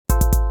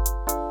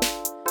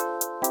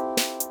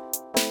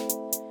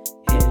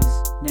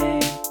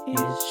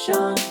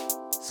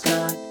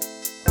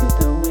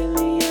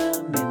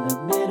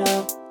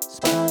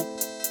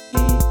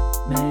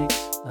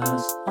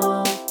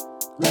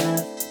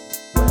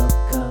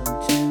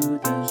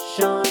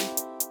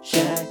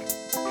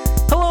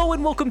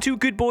Welcome to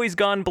Good Boys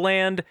Gone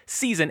Bland,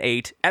 Season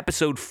 8,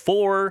 Episode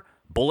 4,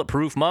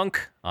 Bulletproof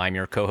Monk. I'm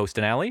your co-host,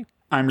 Denali.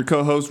 I'm your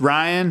co-host,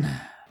 Ryan.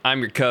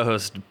 I'm your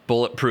co-host,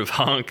 Bulletproof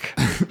Hunk.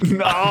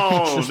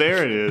 Oh,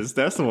 there it is.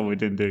 That's the one we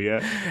didn't do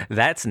yet.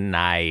 That's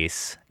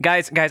nice.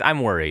 Guys,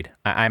 I'm worried.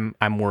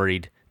 I'm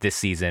worried this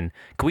season.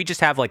 Can we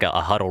just have like a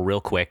huddle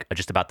real quick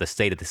just about the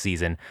state of the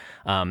season?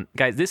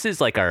 Guys, this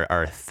is like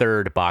our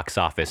third box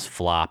office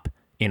flop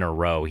in a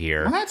row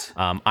here. What?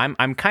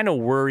 I'm kind of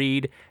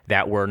worried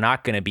that we're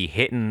not going to be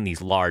hitting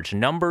these large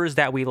numbers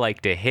that we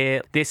like to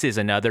hit. This is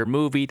another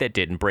movie that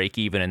didn't break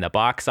even in the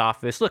box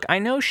office. Look, I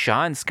know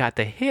Sean's got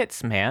the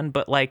hits, man,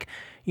 but like,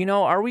 you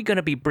know, are we going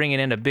to be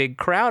bringing in a big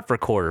crowd for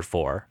quarter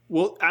four?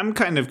 Well, I'm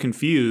kind of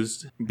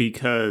confused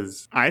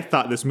because I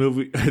thought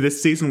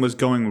this season was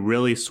going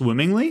really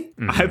swimmingly.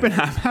 I'm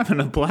having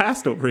a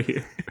blast over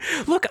here.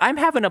 Look, I'm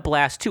having a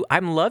blast too.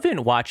 I'm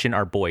loving watching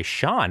our boy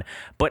Seann,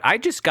 but I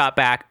just got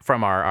back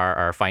from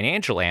our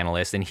financial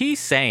analyst and he's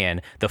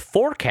saying the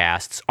forecasts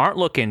aren't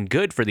looking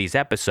good for these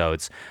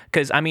episodes.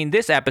 Because, I mean,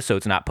 this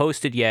episode's not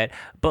posted yet,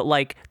 but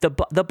like the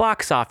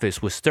box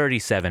office was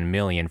 $37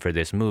 million for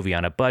this movie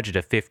on a budget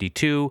of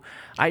 $52.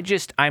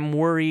 I'm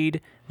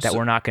worried that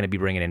we're not going to be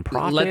bringing in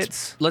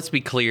profits. Let's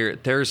be clear.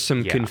 There's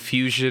some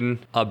confusion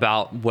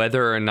about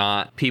whether or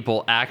not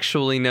people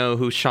actually know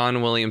who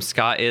Seann William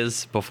Scott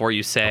is before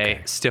you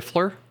say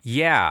Stifler.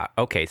 Yeah.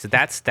 Okay. So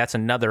that's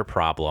another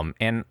problem.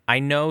 And I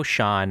know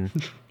Sean,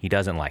 he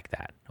doesn't like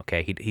that.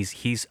 Okay.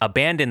 He's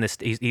abandoned this.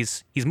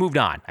 He's moved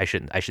on. I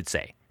should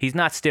say. He's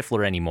not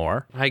Stifler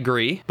anymore. I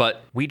agree,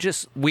 but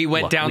we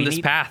went down this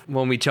path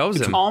when we chose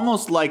him. It's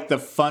almost like the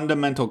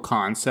fundamental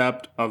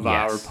concept of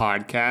our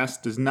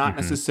podcast does not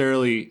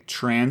necessarily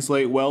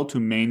translate well to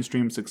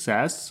mainstream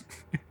success.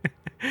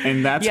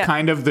 And that's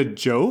kind of the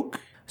joke.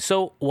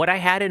 So what I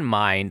had in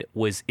mind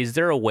was, is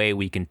there a way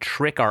we can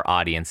trick our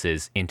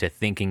audiences into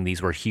thinking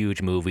these were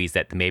huge movies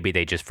that maybe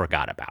they just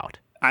forgot about?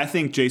 I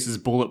think Jace's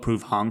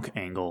Bulletproof Hunk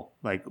angle.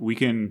 Like, we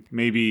can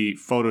maybe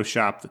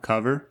Photoshop the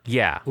cover.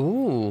 Yeah.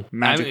 Ooh.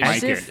 Magic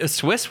Mike it.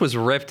 Swiss was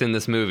ripped in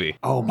this movie.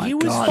 Oh my He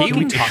was God. fucking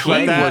He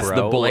was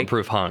the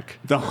Bulletproof Hunk.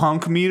 The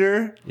hunk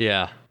meter?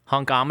 Yeah.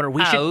 Hunkometer.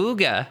 We should...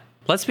 Auga.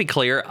 Let's be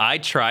clear. I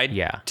tried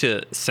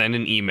to send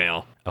an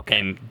email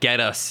and get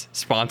us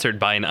sponsored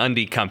by an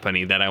undie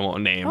company that I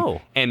won't name.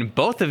 Oh. And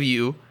both of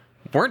you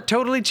weren't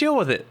totally chill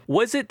with it.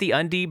 Was it the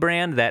undie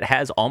brand that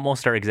has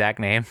almost our exact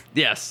name?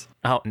 Yes.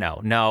 Oh,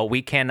 no,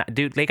 we can,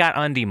 dude, they got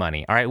undie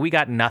money, all right? We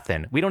got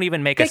nothing. We don't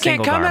even make a single They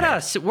can't come garment. at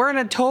us. We're in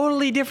a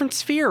totally different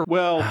sphere.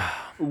 Well,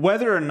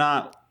 whether or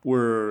not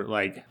we're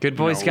like Good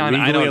Boys Gone,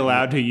 legally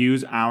allowed to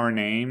use our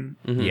name,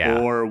 Yeah.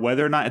 or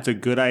whether or not it's a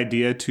good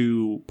idea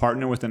to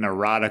partner with an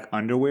erotic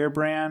underwear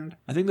brand,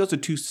 I think those are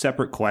two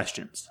separate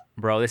questions.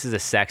 Bro, this is a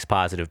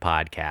sex-positive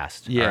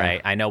podcast, Yeah. all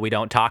right? I know we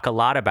don't talk a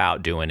lot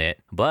about doing it,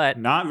 but...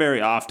 Not very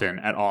often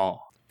at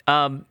all.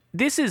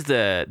 This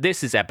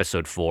is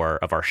episode 4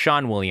 of our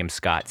Seann William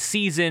Scott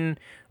season,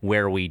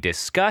 where we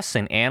discuss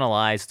and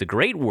analyze the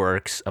great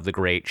works of the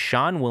great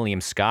Seann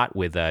William Scott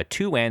with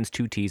 2 N's,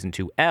 2 T's, and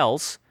 2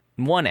 L's,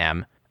 1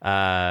 M.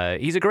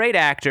 He's a great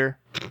actor,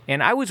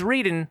 and I was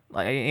reading,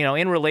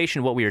 in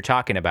relation to what we were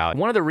talking about,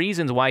 one of the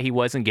reasons why he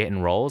wasn't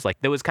getting roles, like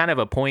there was kind of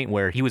a point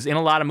where he was in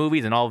a lot of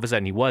movies and all of a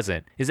sudden he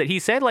wasn't, is that he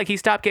said like he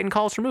stopped getting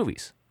calls for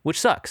movies, which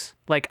sucks.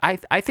 Like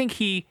I think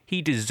he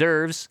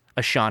deserves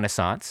a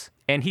Seannaissance.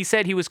 And he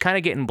said he was kind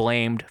of getting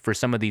blamed for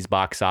some of these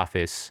box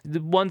office, the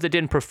ones that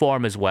didn't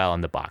perform as well in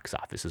the box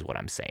office is what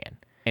I'm saying.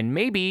 And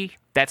maybe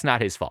that's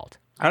not his fault.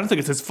 I don't think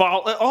it's his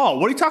fault at all.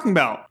 What are you talking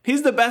about?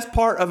 He's the best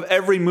part of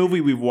every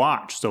movie we've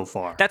watched so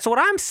far. That's what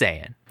I'm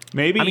saying.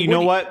 Maybe, you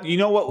know what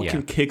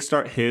can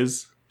kickstart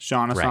his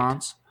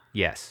Seannaissance? Right.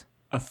 Yes.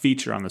 A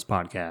feature on this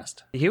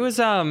podcast. He was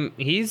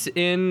he's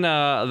in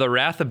The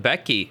Wrath of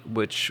Becky,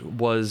 which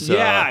was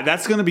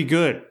that's gonna be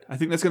good. I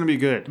think that's gonna be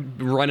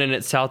good. Running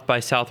at South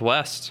by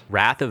Southwest.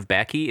 Wrath of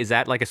Becky, is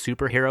that like a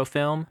superhero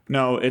film?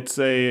 No, it's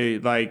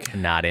a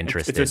Not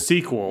interested. It's a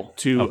sequel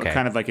to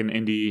kind of like an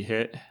indie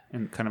hit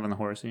and kind of in the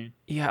horror scene.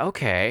 Yeah,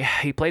 okay.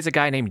 He plays a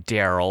guy named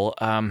Daryl.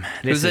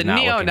 Who's a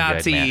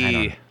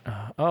neo-Nazi.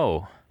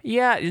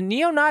 Yeah,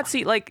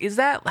 neo-Nazi, like, is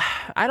that,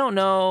 I don't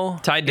know.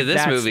 Tied to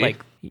this movie.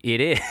 Like,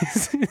 it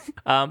is.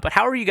 But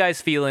how are you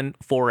guys feeling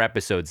 4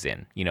 episodes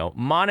in? You know,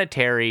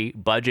 monetary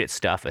budget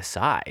stuff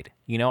aside,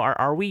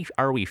 are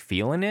we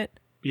feeling it?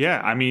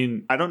 Yeah, I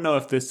mean, I don't know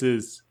if this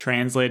is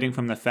translating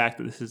from the fact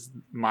that this is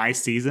my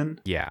season.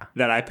 Yeah.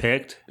 That I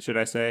picked, should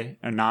I say,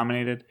 or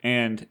nominated.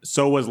 And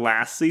so was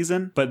last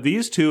season. But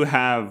these two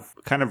have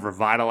kind of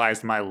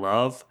revitalized my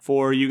love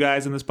for you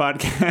guys in this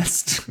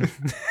podcast.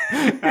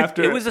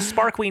 It was a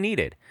spark we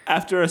needed.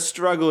 After a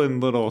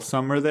struggling little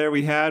summer there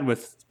we had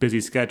with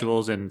busy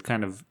schedules and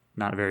kind of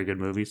not very good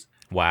movies.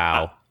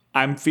 Wow.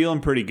 I'm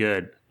feeling pretty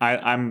good.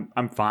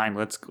 I'm fine.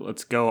 Let's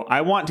go.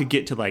 I want to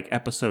get to like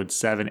episode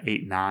 7,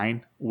 8,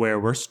 9 where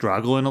we're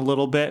struggling a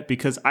little bit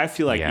because I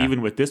feel like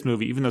even with this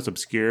movie, even though it's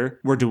obscure,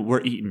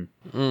 we're eating.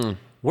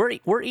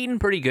 We're eating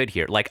pretty good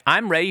here. Like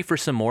I'm ready for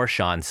some more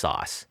Seann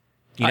sauce.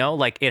 You know,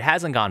 like it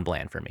hasn't gone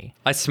bland for me.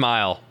 I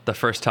smile the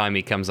first time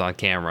he comes on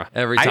camera.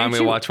 Every time we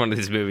watch one of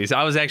these movies,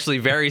 I was actually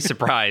very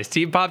surprised.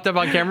 He popped up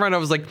on camera and I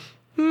was like,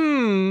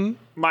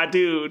 my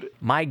dude.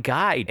 My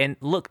guy. And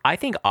look, I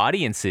think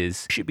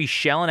audiences should be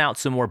shelling out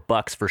some more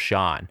bucks for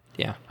Seann.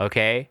 Yeah.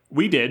 Okay?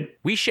 We did.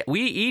 We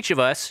each of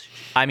us,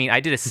 I mean, I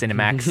did a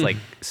Cinemax like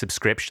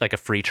subscription, like a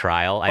free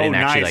trial. I didn't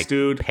actually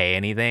like pay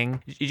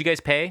anything. Did you guys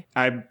pay?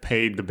 I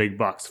paid the big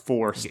bucks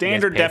for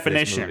standard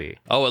definition.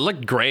 Oh, it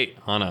looked great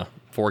on a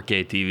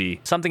 4K TV.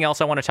 Something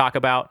else I want to talk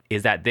about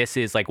is that this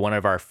is like one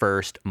of our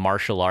first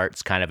martial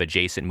arts kind of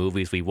adjacent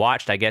movies we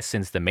watched, I guess,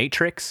 since The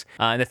Matrix.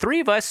 And the three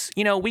of us,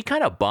 you know, we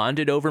kind of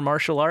bonded over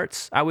martial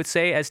arts, I would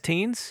say, as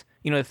teens.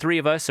 You know, the three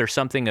of us are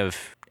something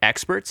of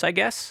experts, I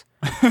guess.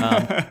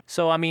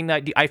 So, I mean,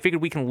 I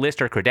figured we can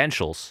list our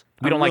credentials.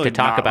 We don't like to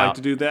talk about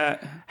to do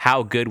that.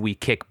 How good we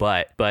kick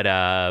butt,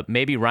 but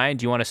maybe Ryan,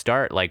 do you want to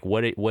start? Like,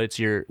 what's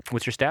your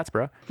stats,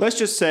 bro? Let's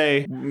just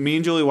say me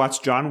and Julie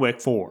watched John Wick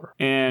 4,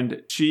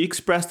 and she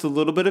expressed a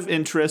little bit of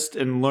interest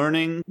in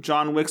learning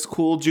John Wick's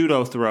cool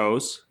judo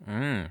throws.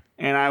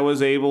 And I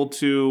was able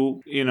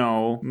to, you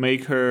know,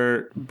 make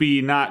her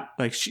be not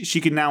like she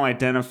can now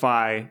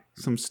identify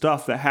some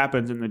stuff that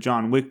happens in the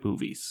John Wick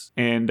movies.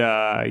 And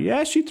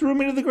yeah, she threw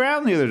me to the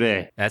ground the other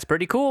day. That's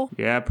pretty cool.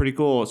 Yeah, pretty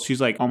cool. She's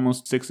like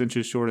almost 6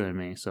 inches shorter than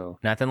me. So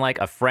nothing like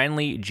a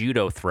friendly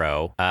judo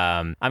throw.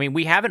 I mean,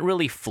 we haven't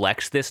really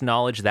flexed this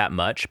knowledge that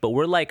much, but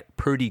we're like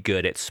pretty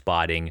good at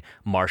spotting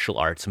martial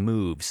arts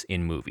moves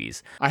in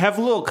movies. I have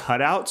little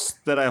cutouts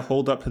that I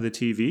hold up to the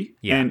TV.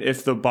 Yeah. And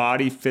if the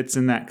body fits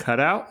in that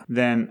cutout,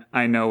 then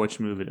I know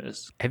which move it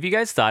is. Have you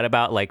guys thought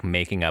about like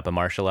making up a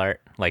martial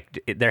art? Like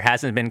there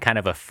hasn't been kind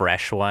of a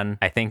fresh one,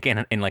 I think,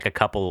 in like a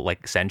couple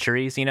like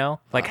centuries, you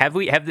know? Like have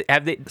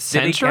they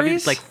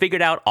centuries? Like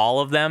figured out all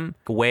of them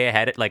way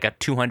ahead, like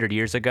 200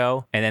 years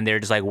ago, and then they're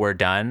just like, we're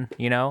done,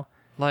 you know?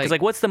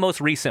 Like what's the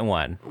most recent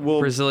one? Well,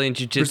 Brazilian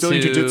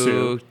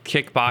Jiu-Jitsu,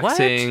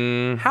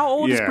 kickboxing. What? How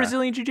old is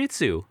Brazilian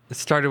Jiu-Jitsu? It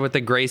started with the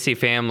Gracie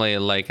family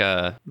like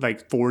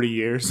 40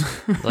 years.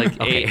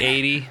 Like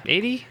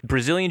 80?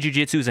 Brazilian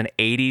Jiu-Jitsu is an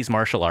 80s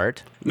martial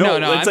art? No,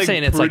 I'm like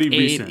saying it's like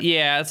recent.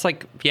 It's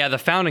like the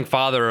founding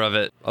father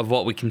of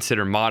what we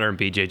consider modern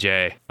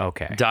BJJ.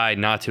 Okay. Died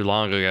not too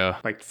long ago.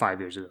 Like 5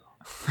 years ago.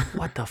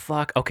 What the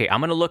fuck? Okay,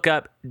 I'm going to look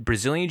up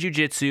Brazilian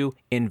Jiu-Jitsu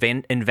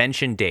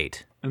invention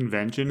date.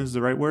 Invention is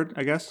the right word,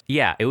 I guess?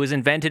 Yeah, it was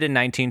invented in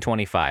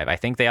 1925. I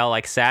think they all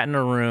like sat in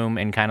a room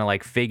and kind of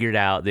like figured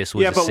out this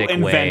was a sick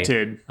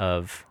way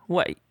of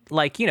what.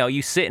 Like, you know,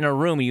 you sit in a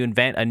room and you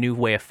invent a new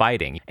way of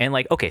fighting. And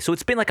like, okay, so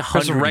it's been like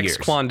 100 years.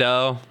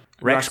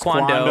 Rex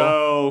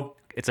Kwon-Do.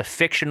 It's a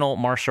fictional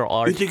martial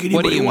art. You think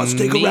anybody wants to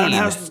take a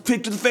roundhouse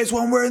kick to the face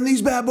while I'm wearing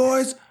these bad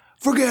boys?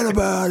 Forget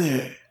about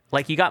it.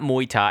 Like you got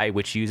Muay Thai,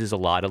 which uses a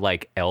lot of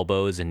like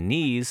elbows and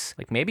knees.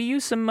 Like maybe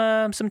use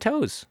some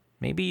toes.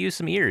 Maybe use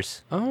some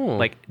ears. Oh.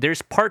 Like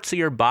there's parts of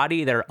your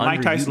body that are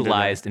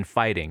underutilized in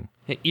fighting.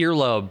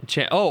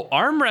 Earlobe.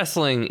 Arm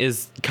wrestling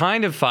is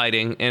kind of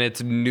fighting, and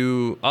it's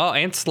new. Oh,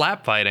 and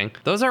slap fighting.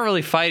 Those aren't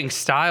really fighting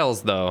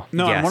styles, though.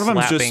 No, one of them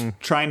is just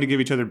trying to give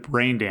each other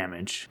brain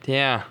damage.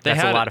 Yeah.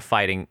 That's a lot of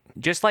fighting.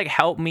 Just like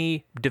help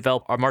me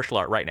develop our martial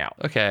art right now.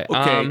 Okay.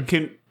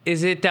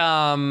 Is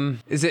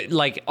it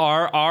like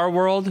our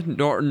world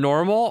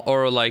normal,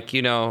 or like,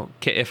 you know,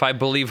 if I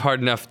believe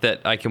hard enough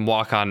that I can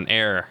walk on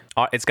air?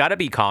 It's got to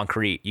be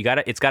concrete.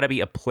 It's got to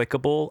be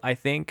applicable, I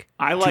think.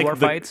 To our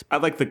fights. I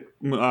like the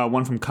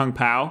one from Kung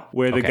Pao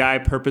where the guy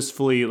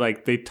purposefully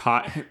they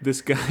taught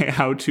this guy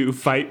how to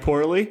fight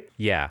poorly.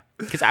 Yeah.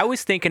 Because I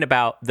was thinking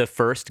about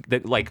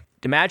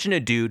imagine a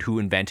dude who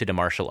invented a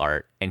martial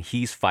art and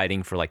he's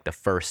fighting for like the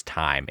first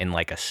time in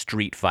like a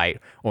street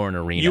fight or an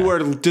arena. You are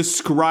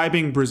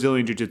describing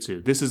Brazilian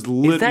Jiu-Jitsu. This is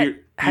literally...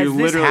 Has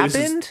this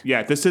happened?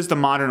 This is the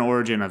modern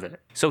origin of it.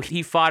 So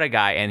he fought a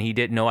guy and he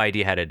had no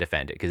idea how to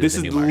defend it. This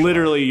is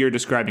literally, you're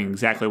describing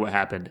exactly what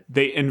happened.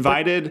 They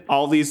invited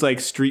all these like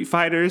street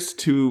fighters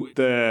to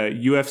the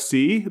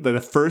UFC,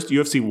 the first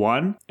UFC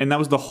 1, and that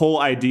was the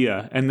whole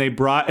idea. And they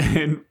brought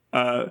in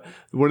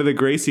one of the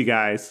Gracie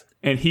guys,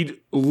 and he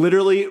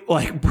literally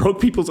like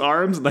broke people's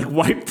arms and like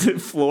wiped the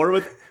floor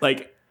with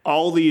like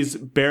all these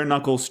bare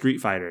knuckle street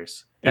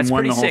fighters and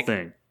won the whole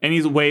thing. And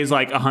he weighs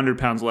like 100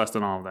 pounds less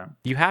than all of them.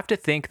 You have to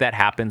think that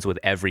happens with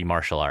every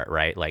martial art,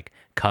 right? Like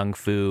Kung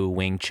Fu,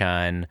 Wing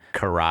Chun,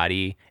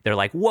 karate. They're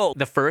like, whoa,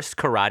 the first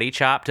karate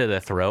chop to the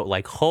throat.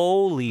 Like,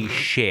 holy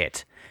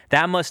shit.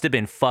 That must have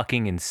been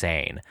fucking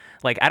insane.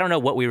 Like, I don't know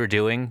what we were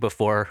doing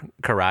before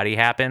karate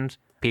happened.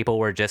 People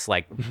were just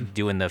like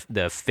doing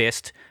the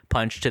fist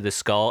punch to the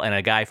skull, and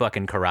a guy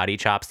fucking karate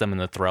chops them in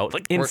the throat.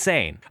 Like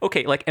insane.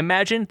 Okay, like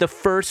imagine the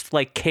first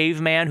like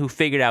caveman who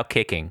figured out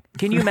kicking.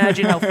 Can you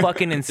imagine how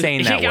fucking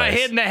insane that was? He got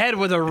hit in the head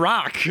with a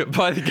rock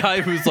by the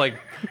guy who's like,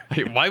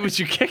 hey, why would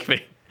you kick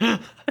me?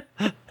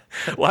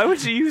 Why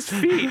would you use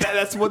feet?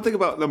 That's one thing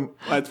about them.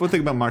 That's one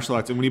thing about martial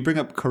arts. And when you bring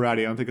up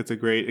karate, I don't think it's a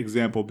great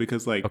example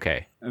because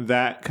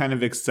that kind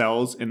of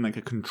excels in like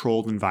a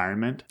controlled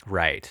environment.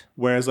 Right.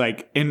 Whereas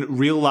like in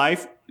real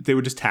life, they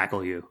would just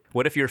tackle you.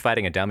 What if you're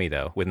fighting a dummy,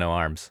 though, with no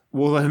arms?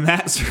 Well, in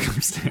that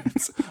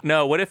circumstance,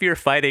 No, what if you're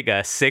fighting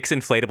 6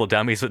 inflatable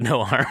dummies with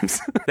no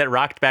arms that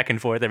rocked back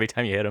and forth every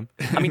time you hit them?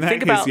 I mean, in that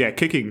think case, about... yeah,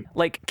 kicking.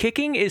 Like,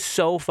 kicking is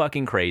so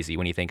fucking crazy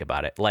when you think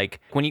about it. Like,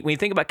 when you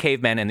think about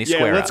cavemen and they Yeah,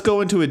 square let's up.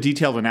 go into a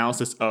detailed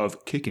analysis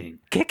of kicking.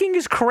 Kicking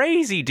is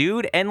crazy,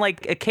 dude. And,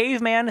 like, a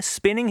caveman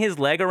spinning his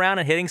leg around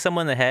and hitting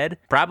someone in the head,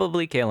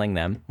 probably killing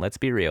them. Let's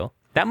be real.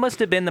 That must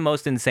have been the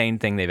most insane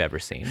thing they've ever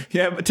seen.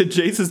 Yeah, but to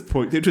Jace's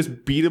point, they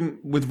just beat him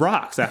with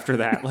rocks after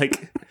that.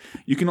 Like,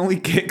 you can only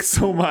kick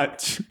so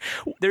much.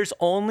 There's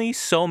only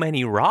so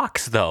many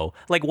rocks, though.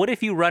 Like, what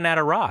if you run out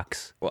of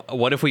rocks?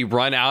 What if we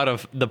run out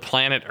of the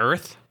planet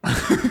Earth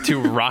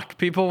to rock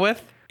people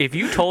with? If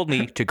you told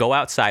me to go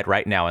outside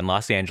right now in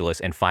Los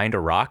Angeles and find a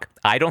rock,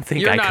 I don't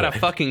think You're I not could. a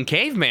fucking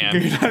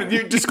caveman.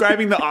 You're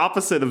describing the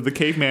opposite of the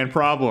caveman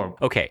problem.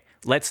 Okay,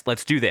 let's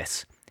do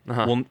this.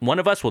 One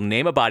of us will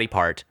name a body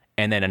part,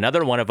 and then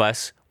another one of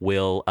us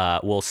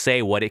will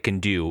say what it can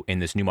do in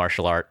this new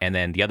martial art, and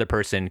then the other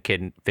person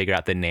can figure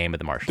out the name of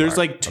the martial There's art.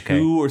 like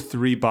 2 or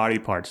 3 body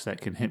parts that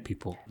can hit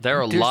people. There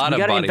are a We lot of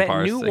gotta body invent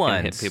parts new that ones.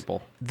 can hit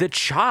people. The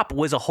chop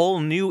was a whole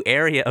new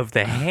area of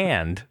the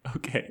hand.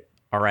 Okay.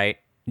 All right,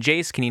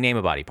 Jace, can you name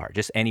a body part?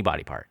 Just any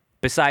body part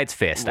besides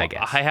fist, I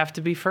guess. I have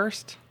to be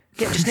first?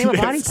 Yeah, just name a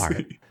body Yes.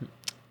 part.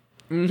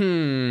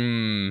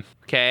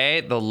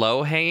 Okay, the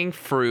low-hanging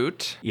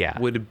fruit Yeah.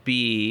 would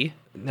be...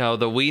 No,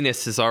 the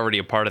weenus is already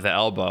a part of the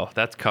elbow.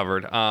 That's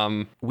covered.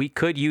 We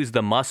could use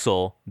the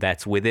muscle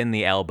that's within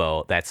the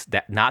elbow. That's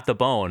not the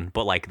bone,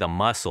 but like the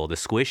muscle, the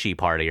squishy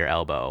part of your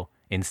elbow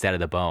instead of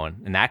the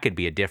bone. And that could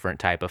be a different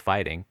type of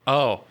fighting.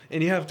 Oh,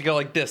 and you have to go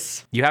like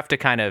this. You have to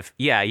kind of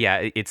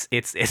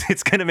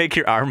it's gonna make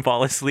your arm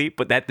fall asleep,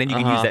 but then you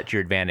can use that to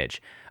your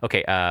advantage.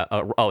 Okay.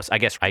 So I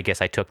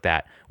guess I took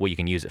that. What you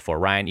can use it for,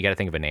 Ryan? You got to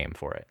think of a name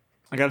for it.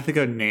 I gotta think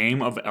of a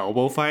name of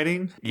elbow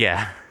fighting.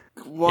 Yeah.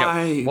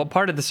 Why? Yeah, what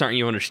part of this aren't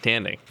you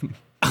understanding?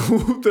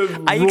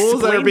 The I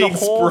rules that are explained being the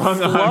whole sprung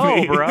flow, on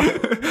me, bro.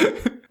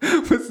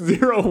 with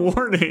zero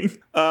warning.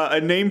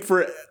 A name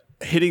for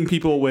hitting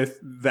people with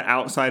the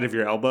outside of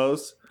your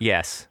elbows.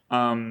 Yes.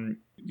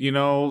 You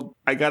know,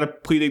 I gotta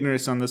plead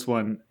ignorance on this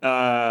one.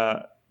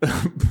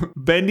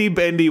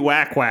 Bendy,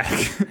 whack, whack.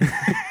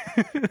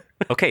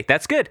 Okay,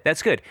 that's good.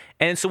 That's good.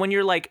 And so when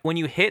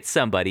you hit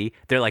somebody,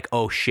 they're like,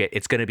 oh shit,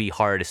 it's gonna be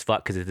hard as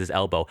fuck because it's his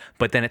elbow.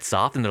 But then it's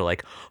soft, and they're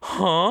like,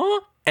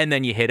 huh? And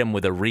then you hit them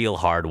with a real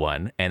hard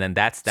one, and then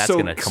that's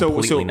gonna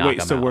completely knock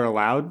them So out. we're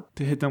allowed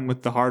to hit them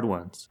with the hard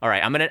ones. All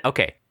right,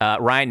 okay.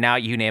 Ryan, now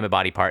you name a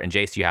body part, and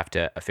Jace, you have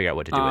to figure out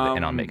what to do with it,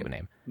 and I'll make up a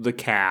name. The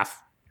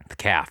calf. The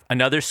calf,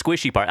 another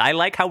squishy part. I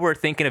like how we're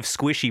thinking of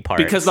squishy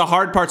parts Because the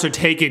hard parts are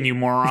taken, you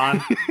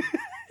moron.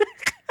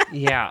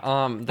 Yeah,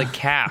 the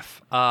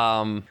calf.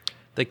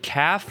 The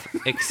calf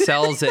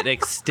excels at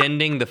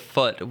extending the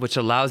foot, which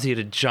allows you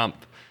to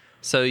jump.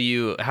 So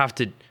you have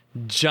to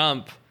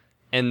jump,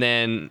 and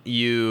then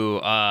you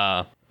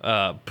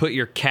put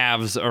your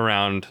calves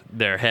around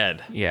their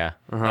head. Yeah.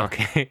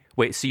 Okay.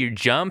 Wait. So you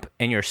jump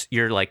and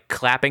you're like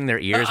clapping their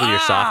ears with your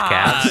soft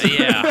calves.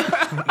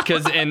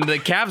 Yeah, and the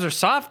calves are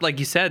soft, like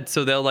you said,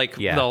 so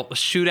they'll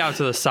shoot out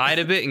to the side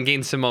a bit and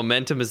gain some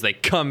momentum as they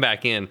come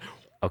back in.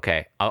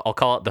 Okay. I'll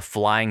call it the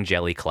flying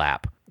jelly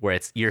clap, where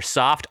it's your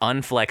soft,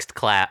 unflexed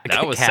clap.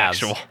 That was calves.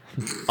 sexual.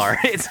 All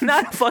right. It's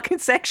not fucking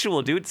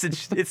sexual, dude.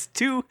 It's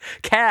 2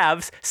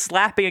 calves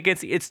slapping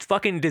against. It's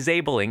fucking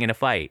disabling in a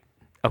fight.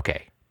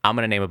 Okay. I'm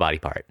gonna name a body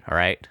part. All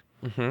right.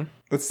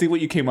 Let's see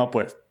what you came up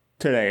with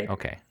today.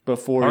 Okay.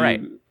 Before All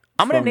right. you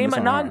I'm gonna sprung name this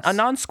a on us.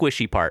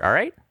 non-squishy part. All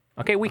right.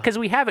 Okay. Because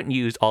we haven't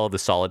used all of the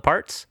solid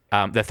parts.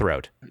 The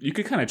throat. You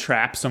could kind of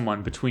trap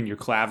someone between your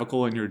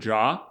clavicle and your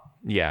jaw.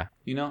 Yeah.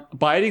 You know,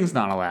 biting's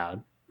not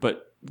allowed,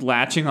 but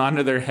latching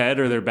onto their head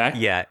or their back.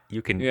 Yeah.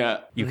 You can. Yeah.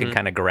 You can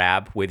kind of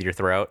grab with your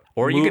throat,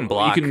 or you can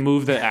block. You can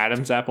move the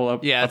Adam's apple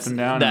up and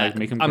down and like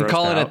make him I'm grossed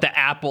calling out. it the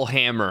apple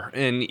hammer,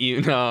 and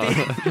you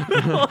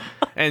know,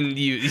 and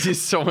you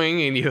just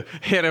swing and you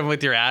hit him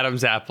with your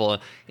Adam's apple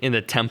in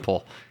the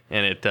temple,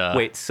 and it.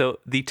 Wait, so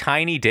the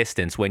tiny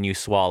distance when you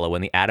swallow,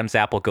 when the Adam's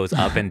apple goes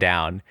up and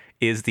down,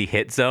 is the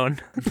hit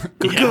zone?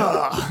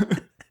 Yeah.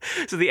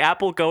 So the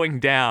apple going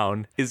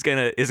down is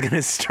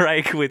gonna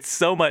strike with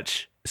so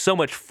much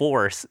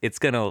force. It's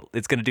gonna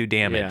do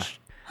damage.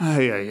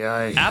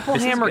 Ay. Apple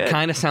This is hammer good.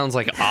 kind of sounds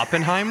like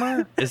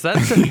Oppenheimer. Is that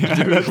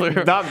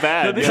Not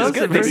bad. This Yeah, is that's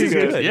good. pretty This is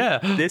good. good. Yeah.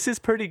 This is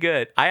pretty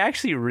good. I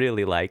actually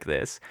really like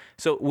this.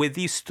 So with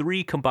these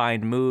 3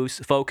 combined moves,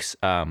 folks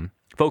listen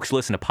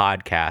to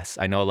podcasts.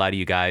 I know a lot of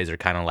you guys are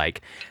kind of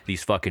like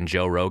these fucking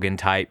Joe Rogan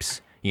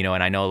types, you know,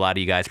 and I know a lot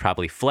of you guys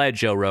probably fled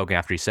Joe Rogan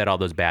after he said all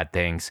those bad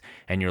things,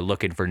 and you're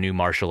looking for new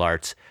martial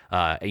arts,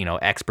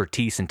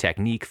 expertise and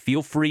technique.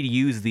 Feel free to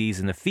use these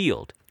in the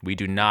field. We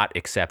do not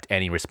accept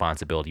any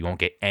responsibility. You won't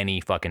get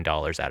any fucking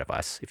dollars out of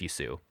us if you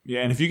sue.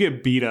 Yeah, and if you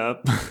get beat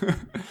up,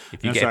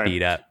 If you get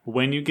beat up.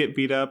 when you get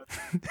beat up,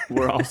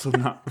 we're also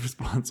not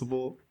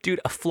responsible. Dude,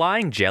 a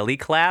flying jelly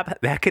clap,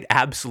 that could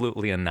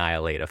absolutely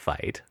annihilate a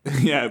fight.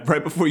 Yeah,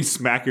 right before you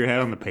smack your head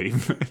on the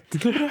pavement.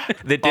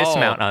 The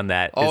dismount on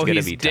that is going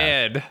to be tough.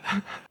 dead.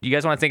 You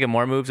guys want to think of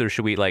more moves, or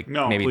should we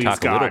No, maybe please,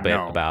 talk a little God, bit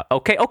no. about?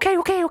 Okay,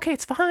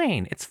 it's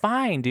fine. It's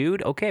fine,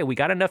 dude. Okay, we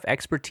got enough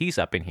expertise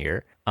up in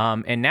here.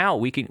 And now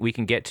we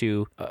can get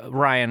to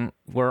Ryan.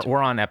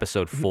 We're on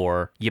episode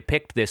 4. You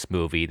picked this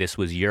movie. This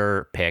was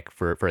your pick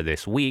for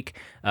this week.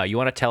 You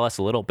want to tell us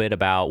a little bit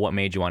about what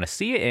made you want to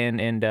see it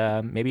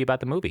and maybe about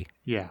the movie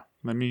Yeah,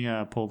 let me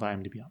pull the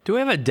IMDb up. Do we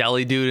have a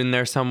deli dude in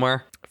there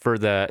somewhere? for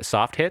the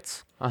soft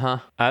hits. Uh-huh.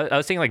 I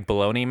was thinking like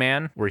Bologna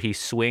Man, where he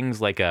swings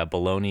like a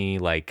bologna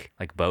like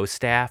bow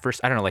staff or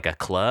I don't know, like a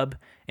club,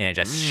 and it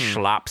just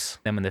slops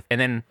them in the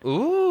and then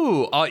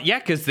Ooh. Oh, yeah,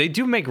 because they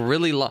do make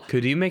really long.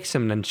 Could you make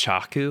some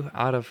nunchaku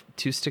out of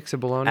 2 sticks of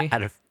bologna?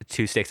 out of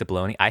 2 sticks of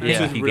bologna. I think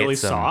This if is you really get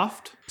some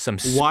soft. some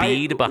Why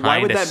speed behind why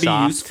would a that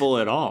soft, be useful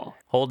at all?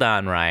 Hold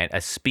on, Ryan. A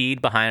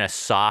speed behind a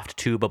soft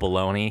tube of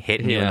bologna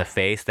hitting you in Yeah. the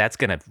face, that's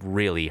going to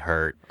really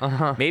hurt.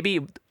 Uh-huh. Maybe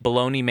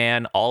Bologna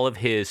Man, all of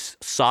his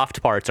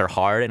soft parts are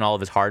hard and all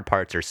of his hard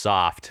parts are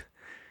soft.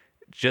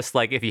 Just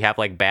like if you have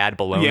like bad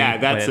bologna Yeah,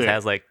 that's when it it.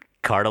 has like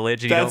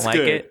cartilage and That's you don't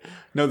like good. it.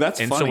 No, that's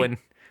And funny. so when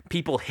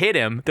people hit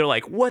him, they're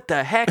like, what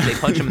the heck? They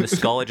punch him in the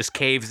skull, it just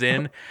caves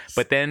in.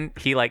 But then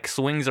he like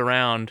swings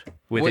around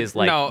with his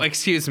like... No,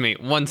 excuse me.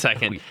 1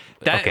 second.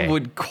 That okay.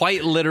 would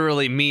quite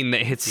literally mean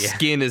that his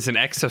skin is an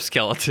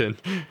exoskeleton.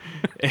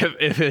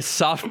 if his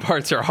soft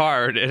parts are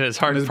hard and his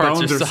hard His parts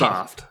bones are are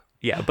soft. soft.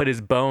 Yeah, but his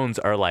bones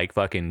are like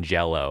fucking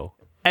jello.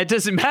 It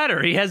doesn't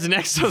matter. He has an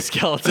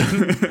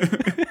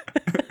exoskeleton.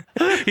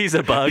 He's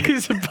a bug.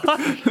 He's a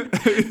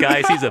bug.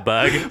 Guys, he's a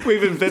bug.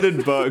 We've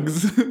invented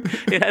bugs.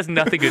 It has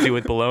nothing to do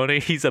with bologna.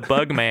 He's a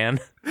bug man.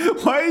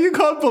 Why are you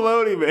called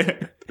Bologna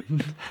Man?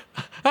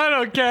 I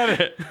don't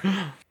get it.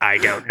 I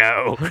don't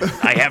know.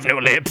 I have no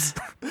lips.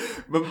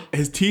 But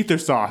his teeth are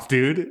soft,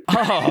 dude.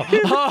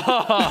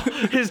 Oh,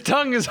 his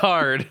tongue is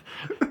hard.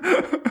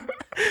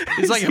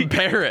 He's like a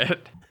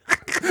parrot.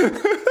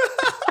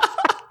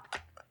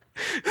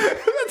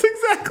 That's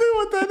exactly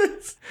what that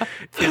is.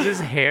 Is his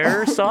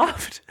hair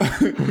soft?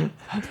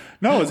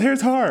 No, his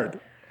hair's hard.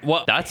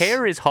 Well, that's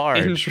Hair is hard.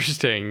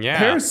 interesting. Yeah.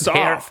 Hair's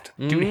Hair, soft.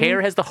 dude,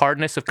 hair has the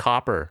hardness of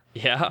copper.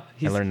 Yeah. I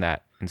He's, learned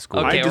that in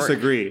school. Okay, I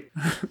disagree.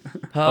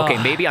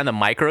 Okay, maybe on the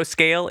micro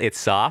scale it's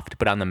soft,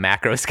 but on the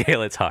macro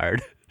scale it's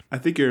hard. I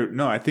think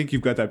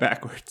you've got that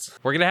backwards.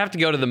 we're going to have to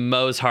go to the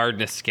Mohs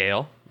hardness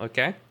scale.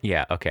 Okay.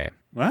 Yeah, okay.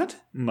 What?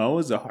 Mo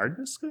is a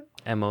hardness scale?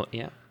 M-O,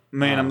 yeah.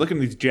 Man, I'm looking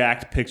at these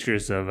jacked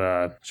pictures of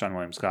Seann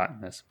William Scott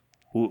in this.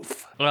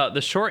 Oof. The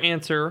short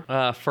answer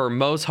for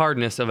Mohs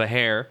hardness of a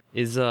hair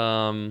is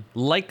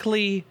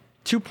likely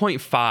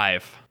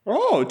 2.5.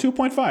 Oh,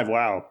 2.5.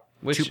 Wow.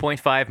 Which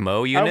 2.5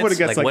 Mo units? I would have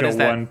guessed like what a is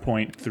that?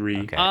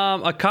 1.3. Okay.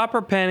 a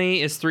copper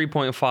penny is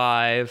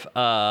 3.5.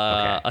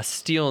 Okay. A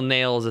steel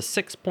nail is a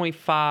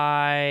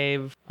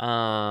 6.5.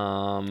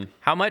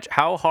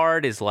 How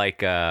hard is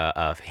like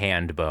a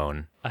hand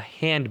bone? A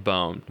hand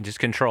bone. Just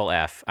control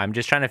F. I'm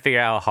just trying to figure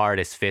out how hard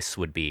his fists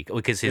would be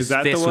because his Is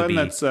that the fists would one be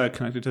that's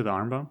connected to the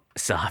arm bone?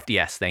 soft.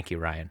 Yes, thank you,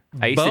 Ryan.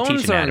 I used to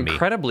Bones teach are anatomy.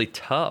 incredibly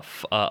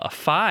tough. A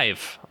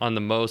 5 on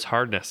the Mohs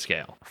hardness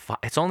scale.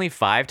 It's only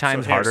 5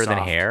 times hair's harder than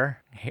soft. hair.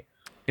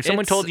 If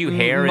someone told you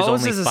hair is Mohs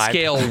only is a 5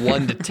 scale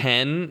 1 to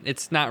 10.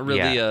 It's not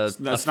really Yeah.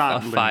 That's a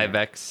not linear.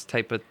 5x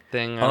type of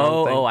thing. I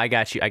don't think. Oh, I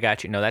got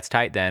you. No, that's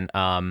tight then.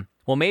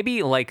 Well,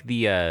 maybe like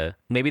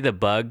maybe the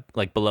bug,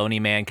 like Bologna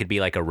Man, could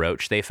be like a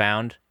roach they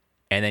found,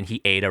 and then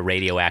he ate a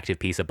radioactive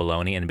piece of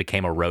bologna and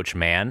became a roach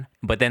man.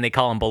 But then they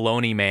call him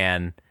Bologna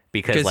Man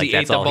because like he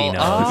that's ate the all he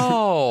knows.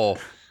 Oh.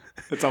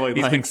 That's all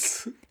he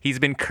likes. He's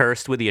been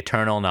cursed with the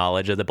eternal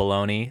knowledge of the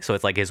bologna, so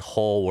it's like his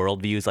whole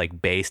worldview is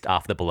like based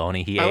off the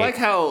bologna he ate. I like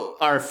how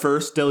our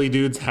first Deli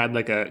Dudes had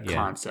like a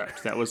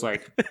concept that was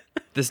like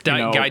This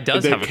you guy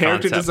does the have a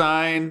character concept.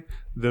 design,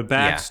 the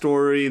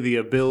backstory, the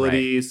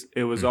abilities.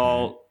 It was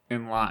all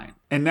in line.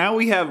 And now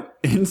we have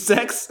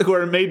insects who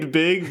are made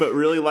big but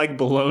really like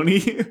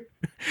bologna.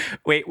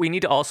 Wait, we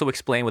need to also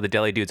explain what the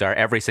Deli Dudes are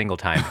every single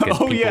time because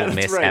Oh, people yeah, that's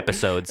miss right.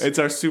 episodes. It's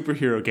our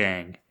superhero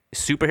gang.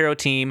 Superhero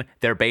team,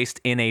 they're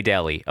based in a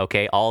deli,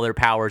 okay? All their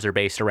powers are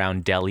based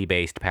around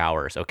deli-based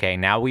powers, okay?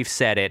 Now we've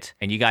said it,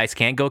 and you guys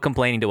can't go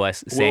complaining to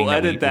us saying We'll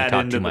that we edit that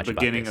talk into too the much about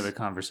beginning this. of the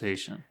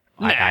conversation.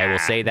 I will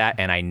say that,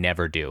 and I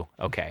never do.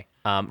 Okay.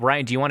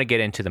 Ryan, do you want to get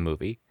into the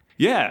movie?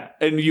 Yeah,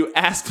 and you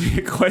asked me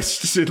a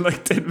question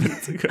like 10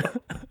 minutes ago.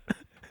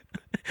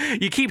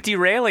 You keep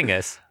derailing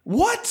us.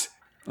 What?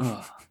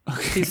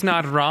 He's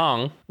not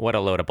wrong. What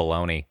a load of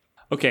baloney.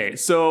 Okay,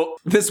 so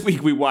this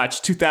week we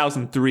watched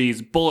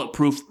 2003's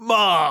Bulletproof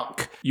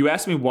Monk. You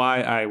asked me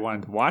why I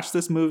wanted to watch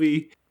this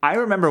movie. I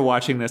remember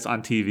watching this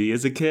on TV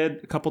as a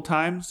kid a couple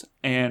times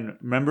and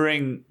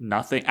remembering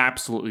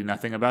absolutely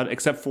nothing about it,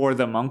 except for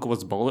the monk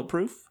was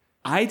bulletproof.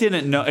 I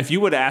didn't know. If you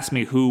would ask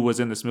me who was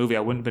in this movie, I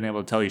wouldn't have been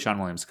able to tell you Seann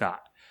William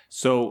Scott.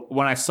 So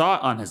when I saw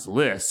it on his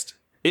list,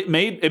 it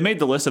made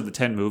the list of the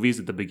 10 movies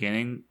at the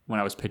beginning when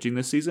I was pitching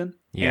this season.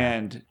 Yeah.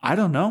 And I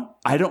don't know.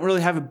 I don't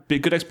really have a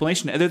good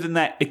explanation other than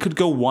that it could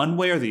go one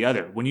way or the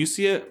other. When you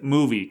see a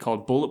movie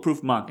called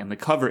Bulletproof Monk and the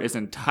cover is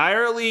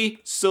entirely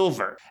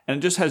silver and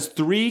it just has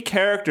 3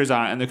 characters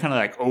on it and they're kind of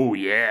like, oh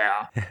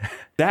yeah,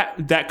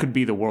 that could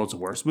be the world's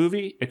worst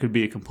movie. It could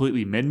be a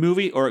completely mid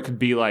movie, or it could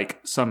be like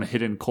some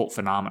hidden cult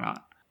phenomenon.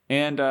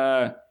 And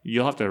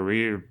you'll have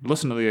to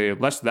listen to the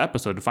rest of the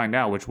episode to find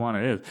out which one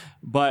it is.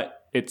 But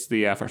it's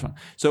the first one.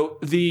 So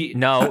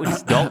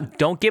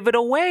don't give it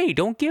away.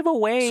 Don't give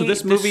away. So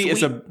this movie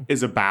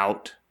is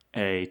about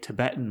a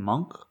Tibetan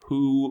monk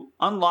who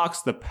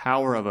unlocks the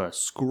power of a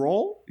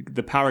scroll.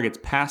 The power gets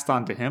passed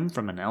on to him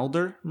from an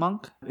elder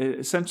monk.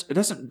 It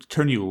doesn't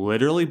turn you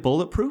literally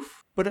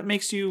bulletproof, but it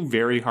makes you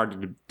very hard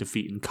to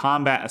defeat in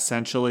combat,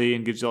 essentially,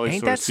 and gives you all these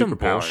Ain't sort of that some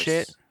superpowers.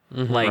 bullshit?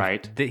 Mm-hmm. Like,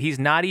 right. He's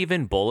not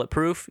even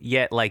bulletproof,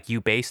 yet like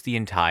you base the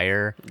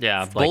entire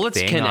bullets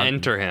thing can on,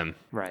 enter him.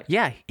 Right.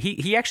 Yeah,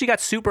 he actually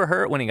got super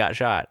hurt when he got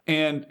shot.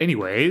 And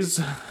anyways,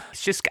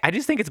 I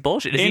just think it's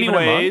bullshit. Is he even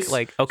a monk?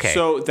 Like, okay.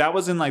 So that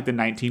was in like the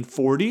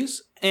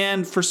 1940s,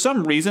 and for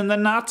some reason the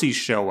Nazis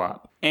show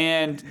up,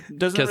 and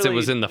Because it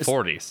was in the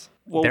 40s.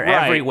 Well, they're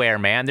right. everywhere,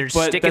 man. They're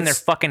just sticking their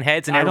fucking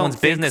heads in everyone's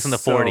business in the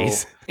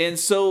 40s. And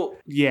so,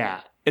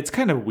 yeah, it's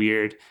kind of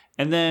weird.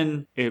 And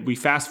then we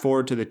fast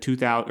forward to the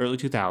early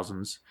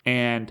 2000s,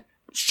 and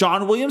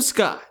Seann William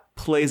Scott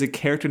plays a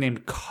character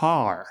named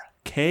Carr,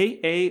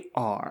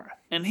 K-A-R,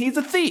 and he's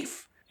a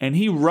thief. And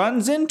he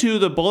runs into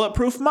the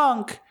Bulletproof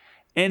Monk,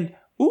 and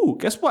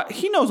guess what?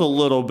 He knows a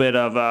little bit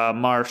of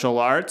martial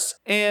arts.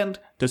 And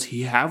does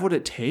he have what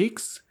it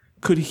takes?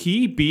 Could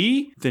he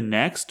be the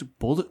next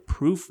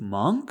Bulletproof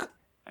Monk?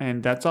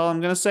 And that's all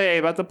I'm going to say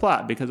about the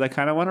plot, because I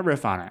kind of want to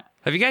riff on it.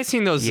 Have you guys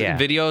seen those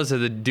videos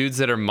of the dudes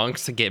that are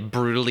monks that get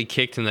brutally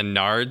kicked in the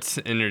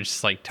nards and they're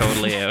just like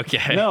totally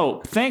okay?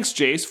 No, thanks,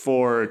 Jace,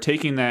 for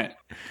taking that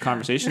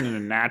conversation in a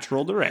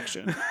natural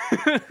direction.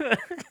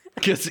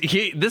 Because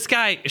this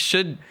guy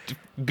should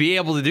be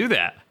able to do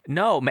that.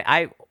 No,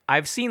 man,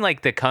 I've seen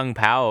like the Kung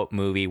Pao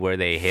movie where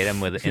they hit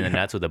him in the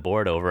nuts with a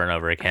board over and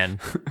over again.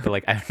 But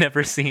like I've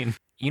never seen.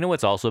 You know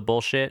what's also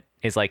bullshit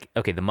is like,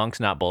 okay, the monk's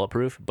not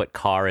bulletproof, but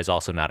Carr is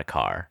also not a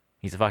car.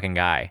 He's a fucking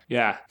guy.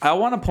 Yeah. I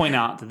want to point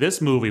out that this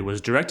movie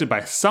was directed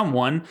by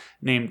someone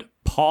named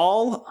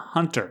Paul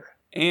Hunter.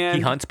 And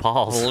he hunts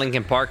Pauls.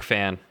 Linkin Park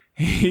fan.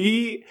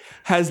 He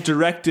has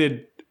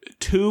directed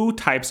 2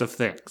 types of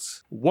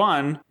things.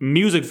 One,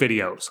 music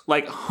videos.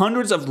 Like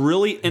hundreds of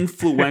really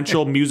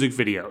influential music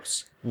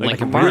videos. Like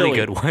really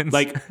good ones.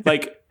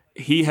 Like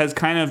he has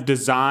kind of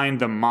designed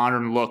the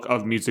modern look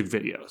of music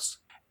videos.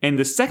 And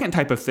the second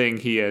type of thing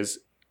he has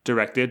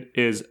directed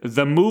is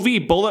the movie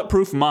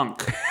Bulletproof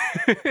Monk.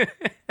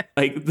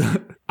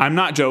 I'm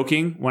not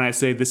joking when I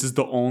say this is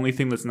the only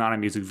thing that's not a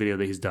music video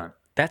that he's done.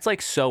 That's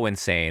like so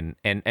insane.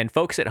 And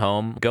folks at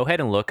home, go ahead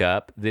and look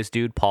up this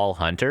dude, Paul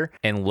Hunter,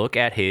 and look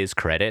at his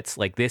credits.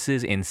 Like, this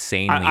is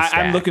insanely stacked.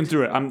 I'm looking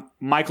through it. I'm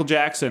Michael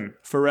Jackson,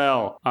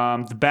 Pharrell,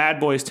 the Bad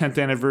Boys 10th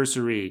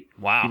anniversary.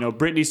 Wow.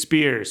 Britney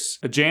Spears,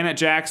 Janet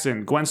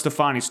Jackson, Gwen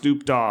Stefani,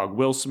 Snoop Dogg,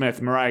 Will Smith,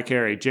 Mariah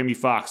Carey, Jamie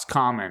Foxx,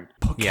 Common,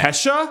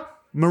 Kesha,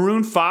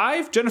 Maroon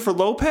 5, Jennifer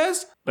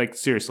Lopez. Like,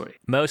 seriously.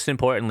 Most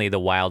importantly, the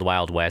Wild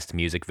Wild West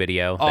music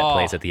video that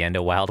plays at the end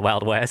of Wild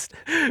Wild West,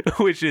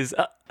 which is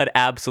an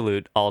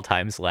absolute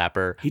all-time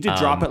slapper. He did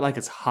drop it like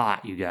it's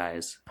hot, you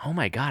guys. Oh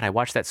my God, I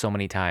watched that so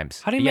many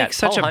times. How do you make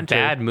such Paul a Hunter,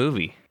 bad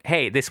movie?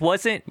 Hey,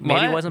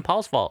 maybe it wasn't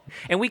Paul's fault.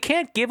 And we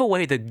can't give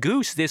away the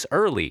goose this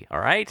early, all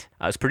right?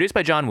 It was produced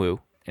by John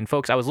Woo. And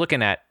folks,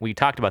 we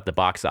talked about the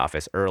box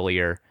office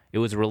earlier. It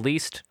was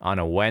released on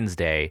a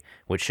Wednesday,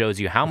 which shows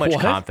you how much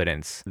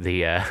confidence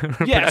the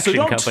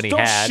production company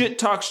had. Don't shit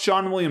talk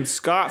Seann William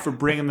Scott for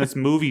bringing this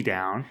movie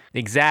down.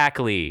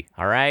 Exactly.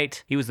 All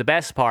right. He was the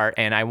best part.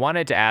 And I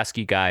wanted to ask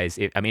you guys,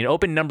 it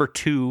opened number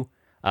 2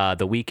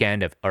 the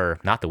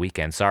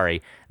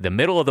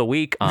middle of the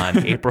week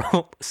on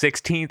April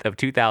 16th of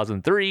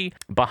 2003,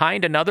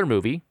 behind another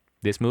movie.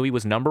 This movie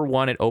was number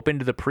 1. It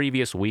opened the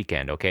previous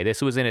weekend. Okay,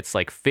 this was in its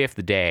like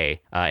 5th day,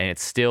 and it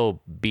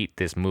still beat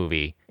this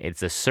movie.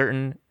 It's a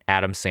certain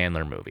Adam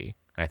Sandler movie.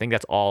 And I think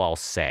that's all I'll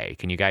say.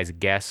 Can you guys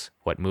guess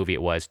what movie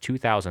it was?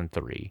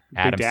 2003.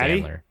 Adam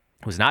Sandler.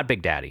 It was not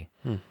Big Daddy.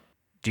 Do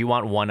you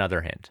want one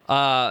other hint?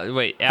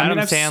 Wait, Adam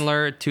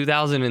Sandler,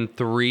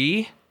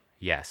 2003.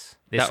 Yes.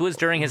 This was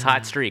during his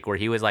hot streak where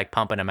he was like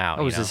pumping them out.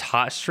 Oh, was his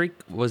hot streak?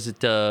 Was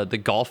it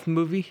the golf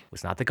movie? It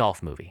was not the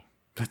golf movie.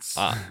 That's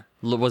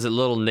was it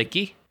Little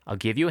Nicky? I'll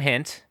give you a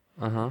hint.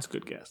 That's a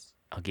good guess.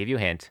 I'll give you a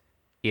hint.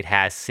 It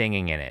has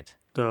singing in it.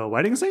 The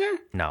Wedding Singer?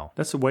 No.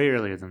 That's way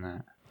earlier than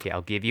that. Okay,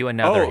 I'll give you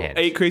another hint.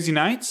 8 Crazy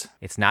Nights?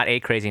 It's not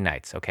 8 Crazy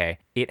Nights, okay?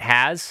 It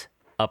has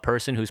a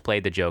person who's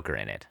played the Joker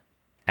in it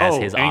as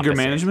his anger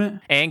opposite.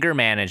 management? Anger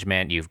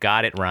management. You've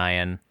got it,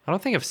 Ryan. I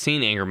don't think I've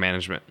seen Anger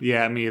Management.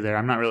 Yeah, me either.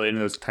 I'm not really into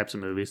those types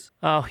of movies.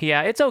 Oh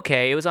yeah, it's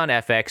okay. It was on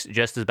FX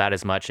just about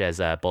as much as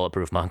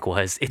Bulletproof Monk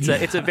was.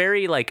 It's a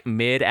very like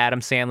mid Adam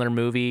Sandler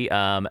movie.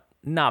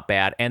 Not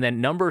bad. And then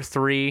number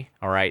 3.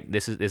 All right,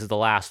 this is the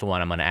last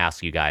one. I'm going to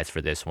ask you guys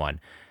for this one.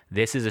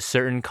 This is a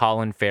certain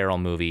Colin Farrell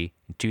movie,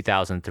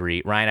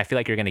 2003. Ryan, I feel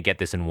like you're going to get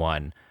this in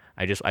one.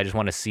 I just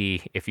want to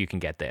see if you can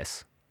get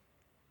this.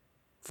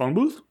 Phone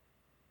booth?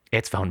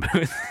 It's Phone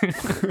Booth.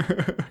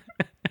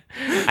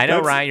 I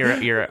know,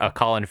 Ryan, you're a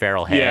Colin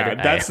Farrell head.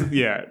 That's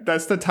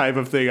the type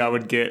of thing I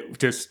would get,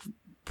 just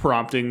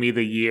prompting me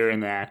the year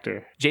and the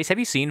actor. Jace, have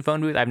you seen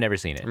Phone Booth? I've never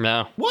seen it.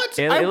 No. What?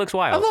 It looks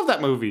wild. I love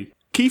that movie.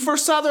 Kiefer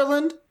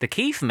Sutherland? The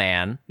Keef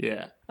Man.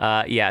 Yeah.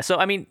 Yeah. So,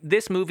 I mean,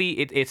 this movie,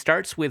 it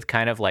starts with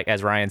kind of like,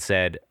 as Ryan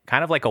said,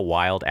 kind of like a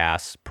wild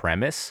ass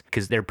premise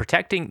because they're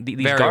protecting these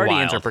Very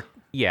Guardians wild.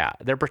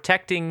 they're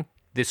protecting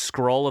this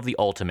scroll of the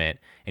ultimate,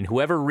 and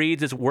whoever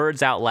reads its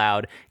words out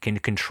loud can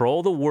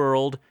control the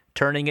world,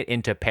 turning it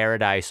into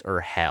paradise or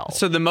hell.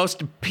 So the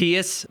most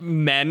pious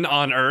men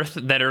on earth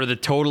that are the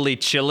totally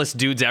chillest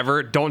dudes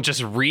ever don't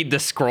just read the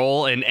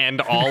scroll and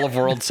end all of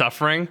world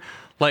suffering?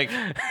 Like,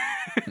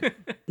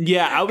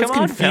 yeah, I was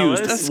Come on,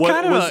 confused. fellas.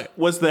 That's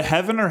Was the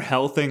heaven or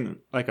hell thing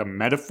like a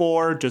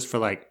metaphor just for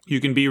like you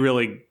can be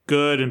really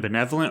good and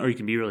benevolent or you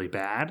can be really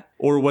bad?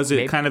 Or was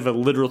it kind of a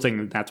literal thing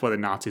and that's why the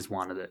Nazis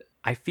wanted it?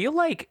 I feel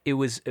like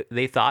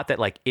they thought that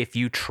like if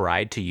you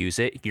tried to use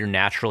it, your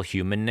natural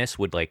humanness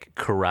would like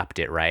corrupt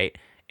it, right?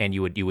 And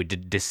you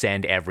would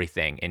descend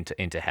everything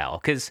into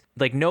hell, because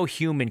like no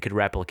human could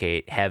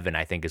replicate heaven.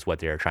 I think is what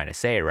they're trying to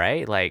say,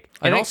 right? Like,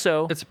 and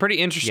also it's a pretty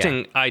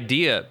interesting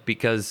idea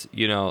because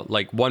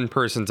like one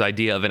person's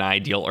idea of an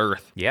ideal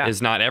Earth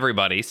is not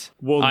everybody's.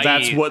 Well,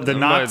 that's what the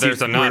Nazis.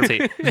 There's a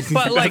Nazi,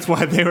 but like that's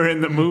why they were in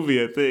the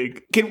movie. I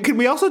think. Can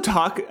we also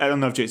talk? I don't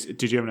know if Jason,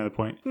 did you have another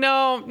point?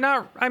 no,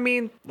 not. I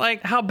mean,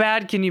 like, how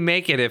bad can you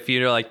make it if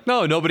you're like,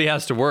 no, nobody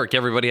has to work.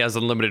 Everybody has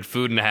unlimited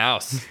food in the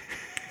house.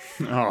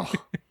 Oh.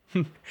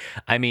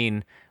 I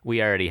mean,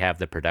 we already have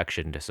the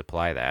production to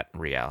supply that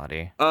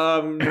reality.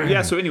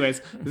 Yeah. So,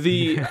 anyways,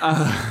 the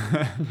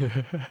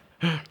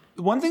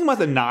one thing about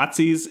the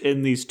Nazis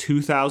in these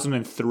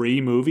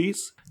 2003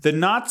 movies, the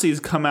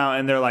Nazis come out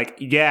and they're like,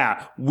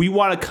 "Yeah, we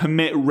want to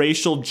commit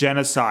racial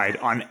genocide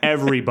on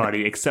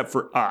everybody except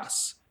for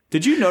us."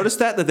 Did you notice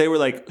that they were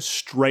like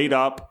straight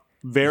up,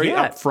 very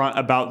upfront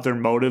about their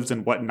motives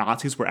and what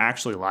Nazis were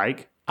actually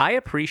like? I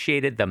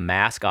appreciated the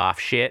mask off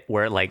shit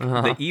where like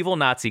the evil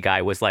Nazi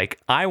guy was like,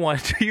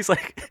 he's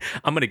like,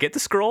 I'm going to get the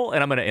scroll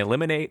and I'm going to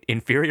eliminate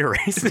inferior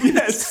races.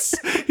 Yes.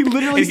 He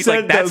literally he's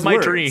said like, that's those my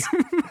words. dream.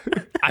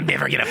 I'm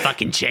never going to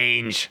fucking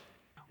change.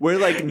 Where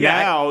like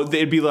now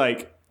they'd be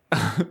like,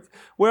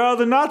 well,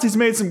 the Nazis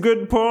made some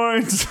good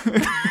points.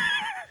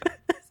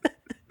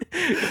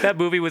 If that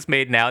movie was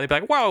made now, they'd be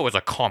like, well, it was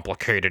a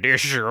complicated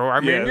issue.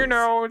 I mean,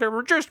 they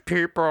were just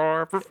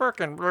people.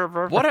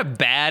 What a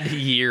bad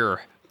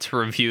year to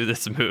review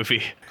this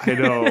movie. I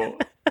know.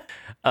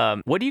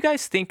 What do you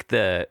guys think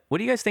the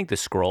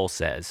scroll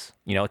says?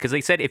 You know, because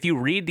they said if you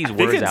read these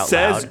words out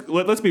loud.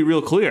 Let's be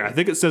real clear. I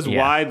think it says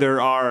why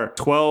there are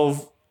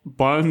 12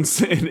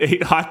 buns and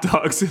 8 hot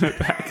dogs in a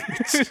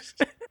package.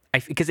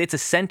 Because it's a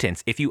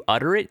sentence. If you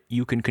utter it,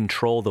 you can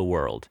control the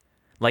world.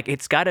 Like,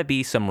 it's got to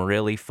be some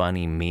really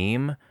funny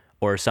meme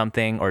or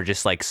something, or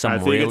just like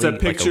some it's a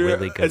picture. like a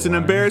really good it's an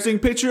line. embarrassing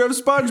picture of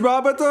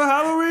SpongeBob at the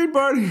Halloween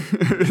party,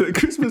 the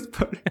Christmas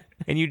party.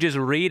 And you just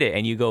read it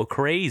and you go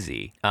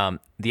crazy.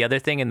 The other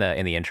thing in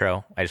the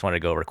intro, I just wanted to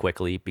go over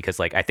quickly because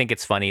like I think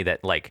it's funny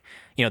that like,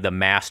 you know, the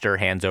master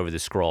hands over the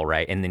scroll,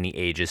 right? And then he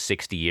ages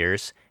 60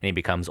 years and he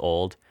becomes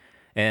old.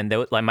 And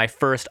like my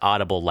first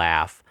audible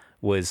laugh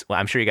was, well,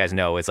 I'm sure you guys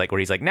know, it's like where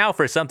he's like, now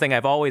for something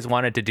I've always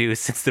wanted to do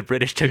since the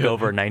British took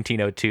over in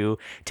 1902,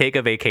 take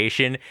a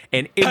vacation,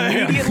 and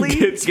immediately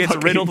gets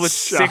riddled with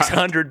shot.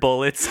 600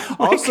 bullets.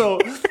 Also,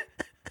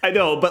 I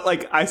know, but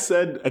like I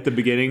said at the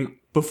beginning,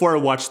 before I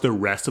watched the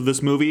rest of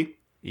this movie,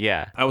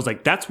 I was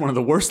like, that's one of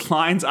the worst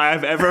lines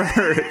I've ever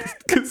heard.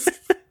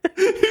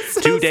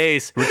 2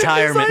 days,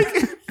 retirement.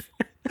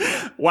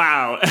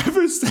 Wow,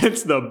 ever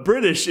since the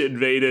British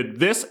invaded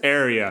this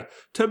area,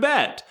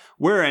 Tibet,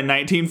 we're in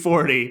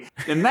 1940,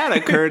 and that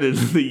occurred in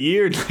the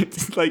year,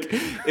 like,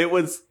 it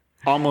was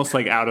almost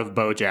like out of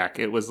BoJack.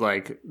 It was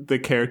like the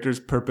characters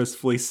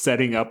purposefully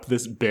setting up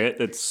this bit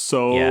that's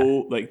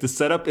so, like, the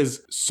setup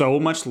is so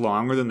much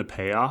longer than the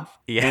payoff.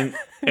 Yeah.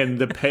 And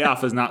the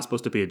payoff is not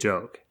supposed to be a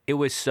joke. It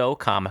was so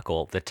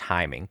comical, the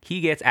timing.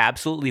 He gets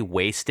absolutely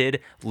wasted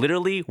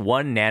literally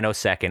 1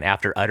 nanosecond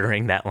after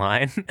uttering that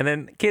line. And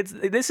then, kids,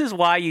 this is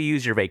why you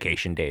use your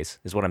vacation days,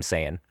 is what I'm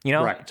saying. You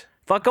know? Right.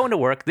 Fuck going to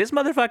work. This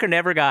motherfucker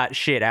never got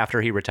shit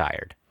after he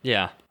retired.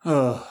 Yeah.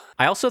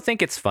 I also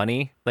think it's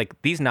funny, like,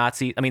 these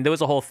Nazis, I mean, there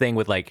was a whole thing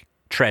with, like,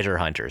 treasure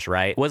hunters,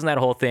 right? Wasn't that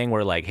a whole thing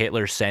where, like,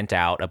 Hitler sent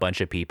out a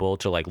bunch of people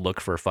to, like, look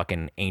for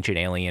fucking ancient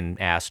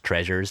alien-ass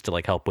treasures to,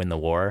 like, help win the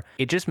war?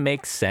 It just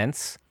makes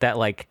sense that,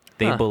 like,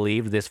 they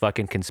believe this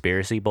fucking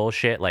conspiracy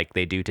bullshit like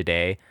they do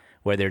today,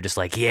 where they're just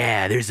like,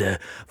 yeah, there's a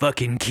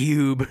fucking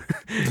cube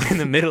in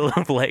the middle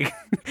of like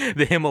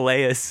the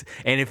Himalayas,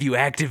 and if you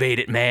activate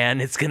it,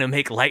 man, it's gonna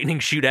make lightning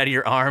shoot out of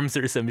your arms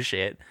or some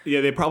shit.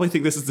 Yeah, they probably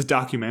think this is a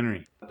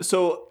documentary.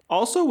 So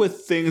also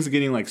with things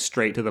getting like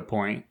straight to the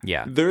point,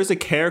 Yeah. there's a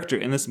character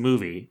in this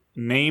movie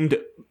named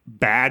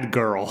Bad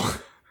Girl,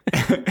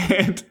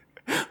 and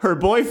her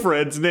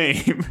boyfriend's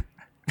name.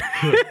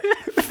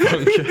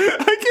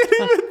 I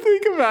can't even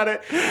think about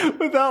it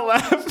without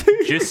laughing.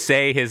 Just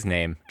say his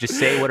name. Just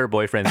say what her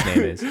boyfriend's name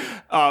is.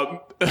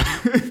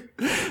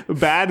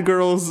 Bad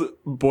Girl's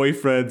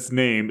boyfriend's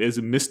name is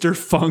Mr.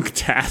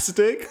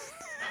 Funktastic.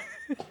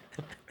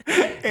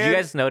 You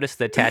guys notice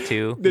the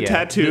tattoo? The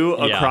tattoo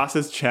Yeah. across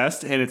his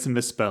chest, and it's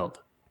misspelled.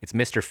 It's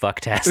Mr.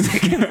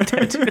 Fucktastic in the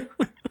tattoo.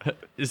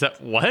 Is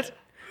that what?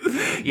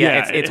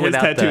 Yeah, it's his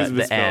without tattoo is the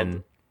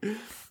misspelled. N.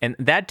 And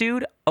that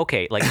dude,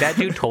 okay, like that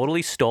dude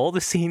totally stole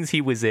the scenes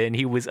he was in.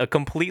 He was a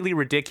completely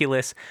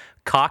ridiculous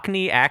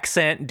Cockney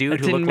accent dude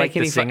who didn't looked make like the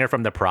any singer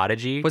from The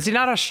Prodigy. Was he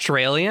not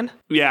Australian?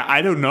 Yeah,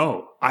 I don't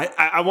know.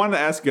 I wanted to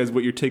ask you guys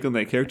what your take on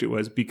that character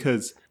was,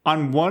 because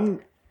on one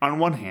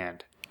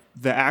hand,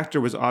 the actor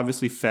was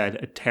obviously fed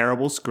a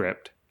terrible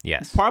script.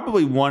 Yes.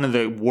 Probably one of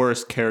the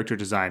worst character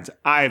designs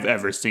I've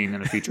ever seen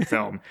in a feature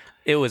film.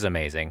 It was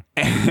amazing.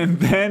 And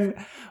then,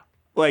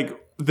 like,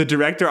 the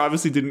director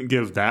obviously didn't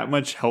give that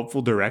much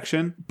helpful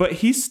direction, but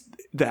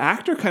the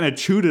actor kind of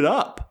chewed it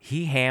up.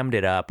 He hammed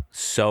it up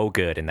so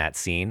good in that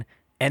scene.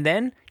 And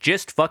then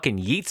just fucking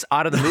yeets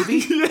out of the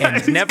movie Yeah, and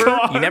he's you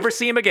gone. never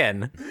see him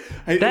again.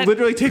 It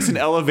literally takes an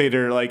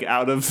elevator, like,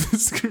 out of the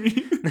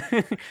screen.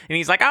 And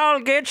he's like, I'll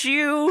get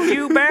you,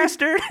 you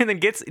bastard. And then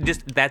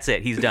that's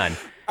it. He's done.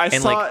 I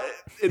And, saw like,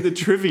 in the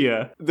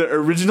trivia, the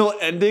original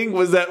ending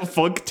was that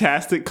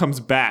Funktastic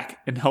comes back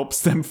and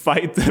helps them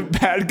fight the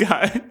bad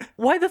guy.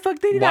 why the fuck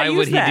did he Why not use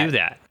would he that? do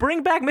that?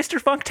 Bring back Mr.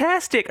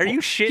 Funktastic. Are you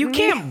shitting You me?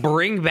 can't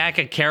bring back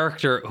a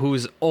character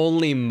whose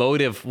only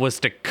motive was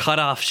to cut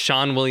off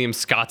Seann William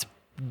Scott's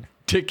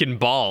dick and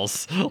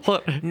balls.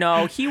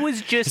 No, he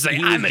was just He's like,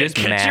 he was I'm gonna just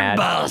cut mad. your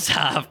balls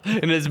off.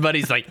 And his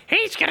buddy's like,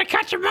 he's gonna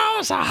cut your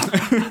balls off.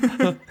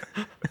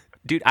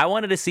 Dude, I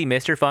wanted to see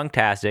Mr.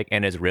 Funktastic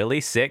and his really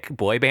sick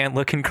boy band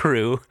looking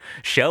crew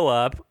show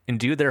up and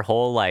do their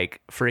whole like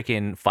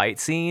freaking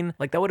fight scene.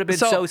 Like that would have been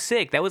So- so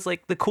sick. That was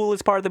like the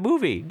coolest part of the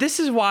movie. This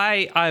is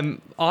why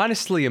I'm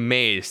honestly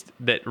amazed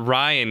that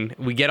Ryan,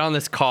 we get on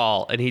this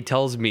call and he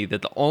tells me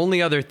that the only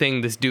other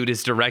thing this dude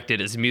has directed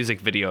is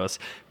music videos,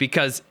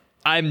 because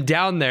we're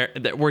down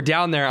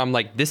there. I'm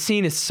like, this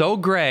scene is so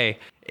gray.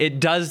 It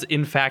does,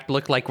 in fact,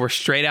 look like we're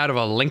straight out of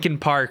a Linkin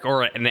Park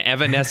or an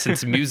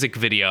Evanescence music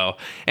video.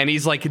 And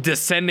he's like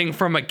descending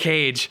from a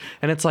cage.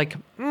 And it's like,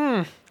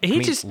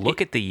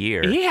 Look at the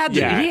year. he had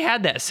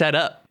that set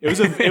up. It was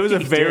a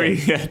very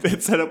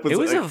that setup was It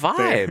was like, a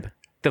vibe.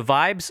 The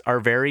vibes are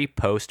very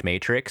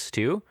post-Matrix,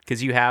 too,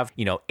 because you have,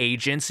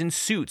 agents in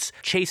suits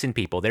chasing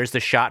people. There's the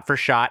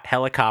shot-for-shot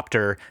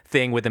helicopter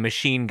thing with a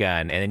machine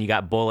gun, and then you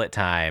got bullet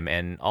time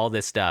and all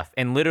this stuff,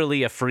 and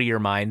literally a free your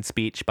mind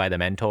speech by the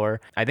mentor.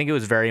 I think it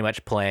was very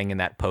much playing in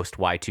that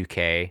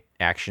post-Y2K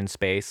action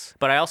space.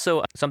 But I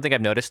also, something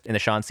I've noticed in the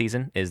Seann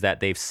season is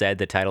that they've said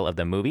the title of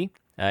the movie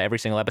every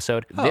single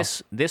episode. Oh.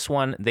 This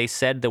one, they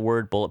said the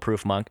word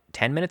Bulletproof Monk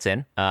 10 minutes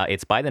in.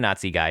 It's by the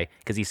Nazi guy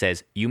because he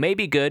says, you may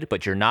be good,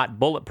 but you're not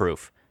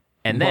bulletproof.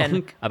 And then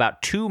Monk.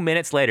 about 2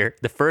 minutes later,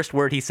 the first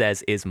word he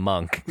says is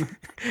monk.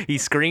 He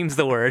screams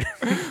the word.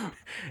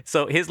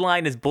 So his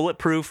line is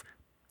Bulletproof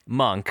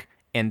Monk,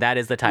 and that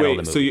is the title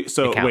of the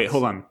movie. Wait,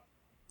 hold on.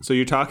 So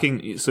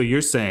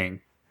you're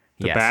saying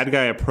the Yes. bad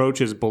guy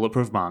approaches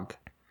Bulletproof Monk,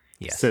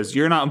 Yes. says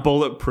you're not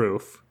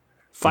bulletproof,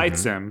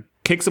 fights him,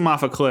 kicks him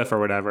off a cliff or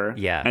whatever.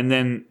 Yeah. And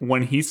then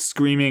when he's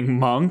screaming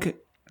monk,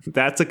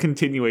 that's a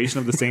continuation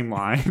of the same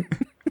line.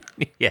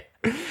 Yeah.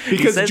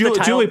 Because says the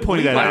title- Julie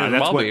pointed that Might out. as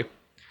That's well what be.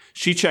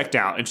 she checked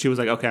out, and she was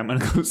like, "Okay, I'm gonna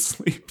go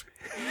sleep."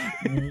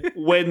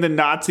 When the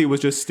Nazi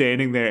was just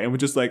standing there and was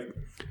just like,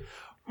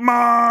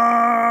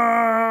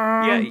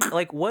 "Monk." Yeah,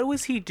 like, what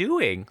was he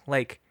doing?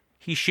 Like,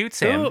 he shoots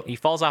him, Oh. he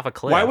falls off a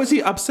cliff. Why was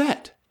he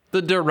upset?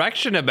 The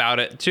direction about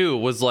it, too,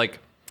 was like,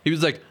 he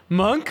was like,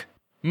 Monk?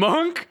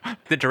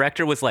 The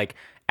director was like,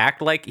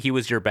 act like he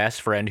was your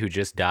best friend who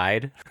just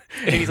died.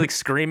 And he's like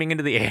screaming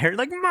into the air,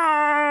 like,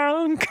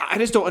 monk. I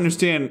just don't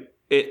understand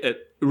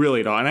it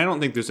really at all. And I don't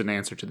think there's an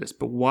answer to this.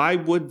 But why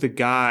would the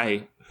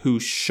guy who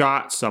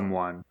shot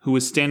someone who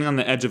was standing on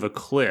the edge of a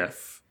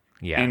cliff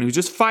and who's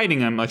just fighting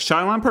him, like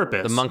shot him on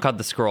purpose? The monk had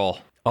the scroll.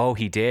 Oh,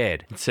 he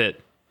did. That's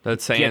it.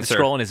 That's the He had the answer.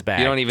 scroll in his bag.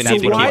 You don't even So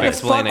need to why keep the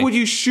explaining. fuck would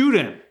you shoot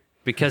him?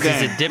 Because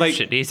he's a then? Like-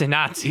 dipshit. He's a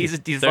Nazi. He's a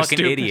They're fucking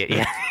stupid. idiot.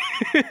 Yeah.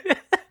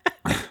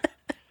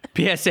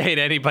 PSA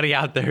to anybody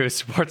out there who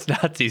supports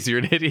Nazis, you're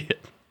an idiot.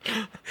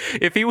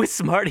 If he was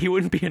smart, he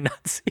wouldn't be a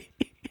Nazi.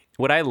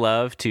 What I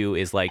love too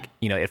is like,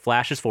 it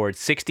flashes forward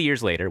 60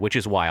 years later, which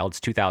is wild. It's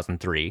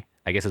 2003.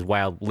 I guess it's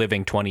wild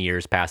living 20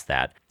 years past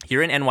that.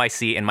 You're in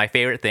NYC, and my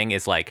favorite thing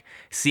is like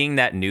seeing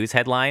that news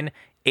headline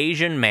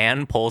Asian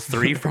man pulls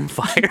 3 from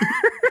fire.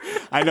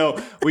 I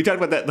know. We talked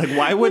about that. Like,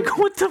 why would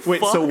What the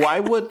wait? fuck? So why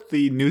would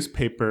the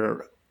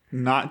newspaper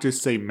not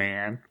just say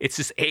man? It's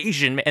just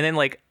Asian man. And then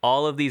like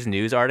all of these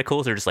news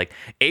articles are just like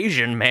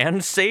Asian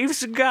man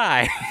saves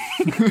guy.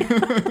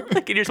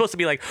 Like, and you're supposed to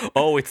be like,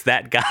 oh, it's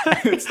that guy.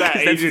 It's that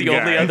 'Cause Asian that's the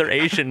only guy. other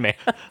Asian man.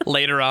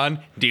 Later on,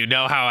 do you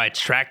know how I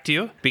tracked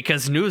you?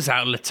 Because news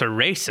outlets are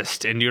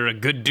racist and you're a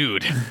good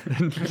dude.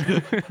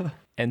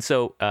 And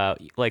so,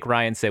 like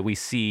Ryan said, we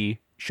see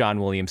Seann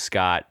William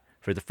Scott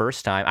for the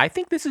first time. I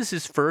think this is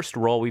his first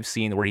role we've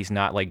seen where he's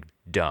not like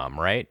dumb,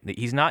 right?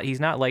 He's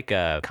not like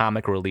a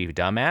comic relief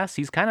dumbass.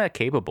 He's kind of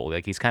capable.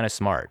 Like, he's kind of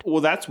smart.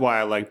 Well, that's why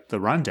I like the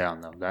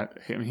rundown, though. That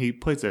he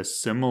plays a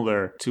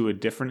similar to a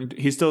different.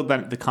 He's still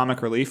the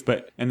comic relief,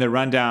 but in the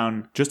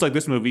rundown, just like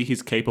this movie,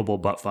 he's capable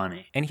but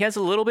funny. And he has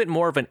a little bit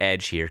more of an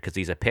edge here because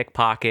he's a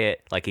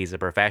pickpocket, like he's a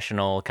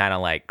professional kind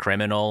of like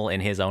criminal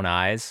in his own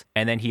eyes.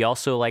 And then he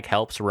also like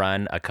helps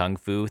run a kung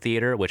fu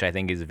theater, which I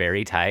think is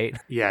very tight.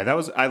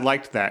 Yeah, I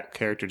liked that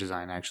character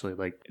design, actually.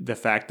 Like the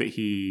fact that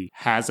he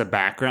has a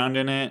background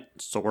in it,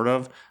 sort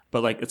of,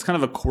 but like it's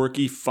kind of a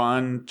quirky,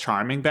 fun,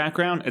 charming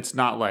background. It's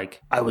not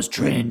like I was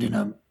trained in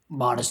a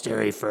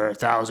monastery for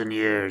 1,000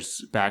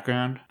 years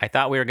background. I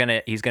thought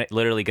he's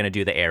literally gonna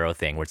do the Arrow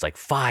thing where it's like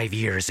 5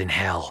 years in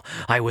hell.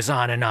 I was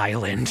on an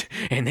island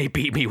and they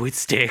beat me with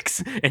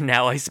sticks and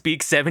now I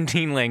speak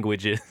 17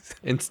 languages.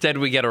 Instead,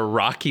 we get a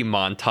Rocky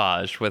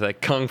montage with a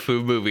kung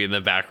fu movie in the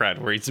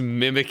background where he's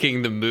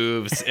mimicking the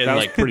moves and That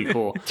was like pretty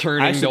cool. I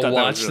turning actually to thought that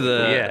watch was really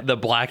cool. Yeah. the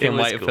black It and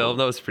was white cool. film.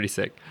 That was pretty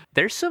sick.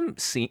 There's some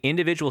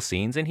individual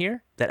scenes in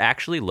here that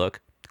actually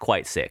look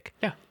quite sick.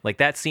 Yeah. Like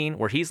that scene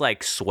where he's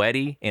like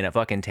sweaty in a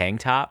fucking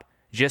tank top,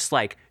 just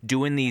like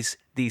doing these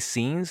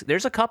scenes.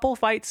 There's a couple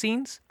fight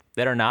scenes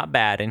that are not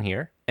bad in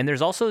here. And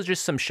there's also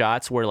just some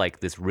shots where like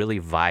this really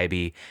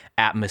vibey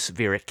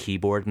atmospheric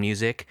keyboard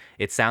music.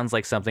 It sounds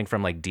like something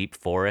from like Deep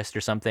Forest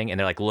or something. And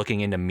they're like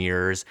looking into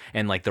mirrors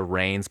and like the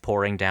rain's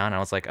pouring down. And I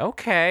was like,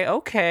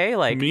 okay.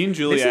 Like, Me and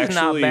Julie this is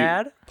not actually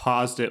bad.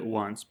 paused it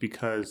once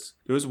because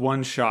there was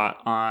one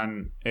shot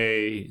on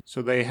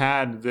so they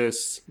had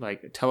this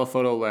like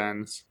telephoto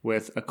lens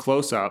with a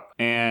close-up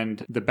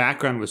and the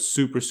background was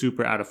super,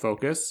 super out of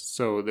focus.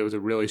 So there was a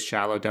really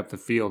shallow depth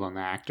of field on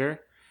the actor.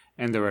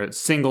 And there were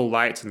single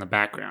lights in the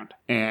background.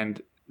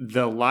 And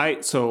the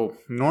light, so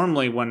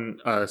normally when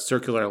a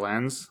circular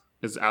lens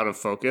is out of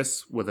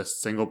focus with a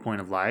single point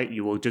of light,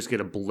 you will just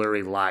get a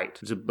blurry light.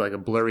 It's like a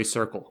blurry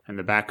circle in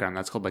the background.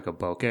 That's called like a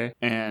bokeh.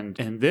 And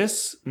in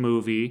this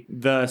movie,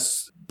 the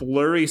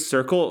blurry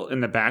circle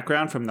in the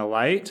background from the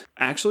light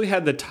actually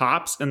had the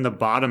tops and the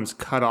bottoms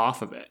cut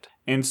off of it.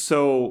 And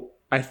so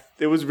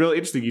it was really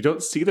interesting. You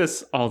don't see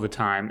this all the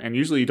time, and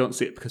usually you don't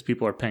see it because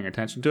people are paying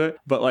attention to it.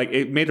 But like,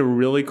 it made a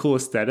really cool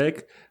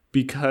aesthetic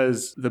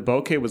because the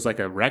bokeh was like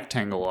a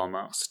rectangle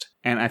almost,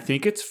 and I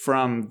think it's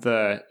from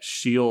the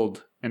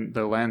shield and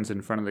the lens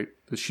in front of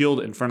the shield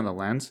in front of the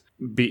lens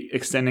be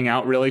extending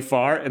out really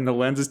far, and the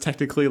lens is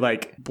technically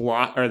like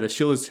the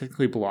shield is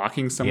technically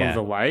blocking some of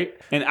the light.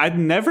 And I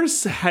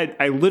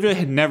literally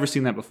had never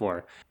seen that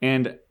before.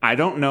 And I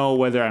don't know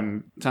whether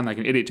sound like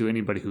an idiot to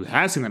anybody who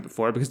has seen that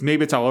before, because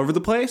maybe it's all over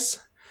the place.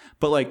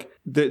 But like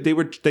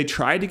they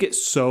tried to get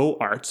so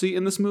artsy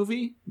in this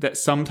movie that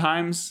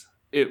sometimes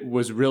it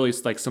was really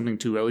like something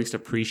to at least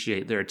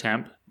appreciate their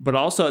attempt. But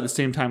also at the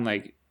same time,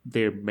 like,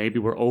 they maybe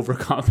were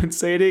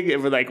overcompensating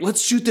and were like,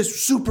 let's shoot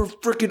this super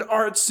freaking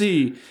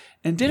artsy,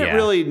 and didn't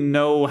really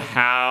know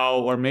how.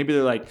 Or maybe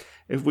they're like,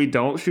 if we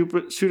don't shoot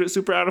it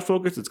super out of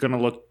focus, it's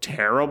gonna look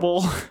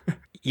terrible.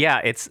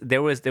 Yeah,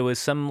 there was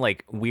some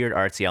like weird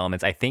artsy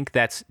elements. I think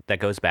that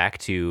goes back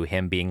to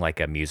him being like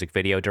a music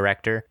video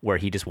director, where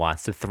he just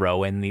wants to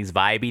throw in these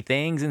vibey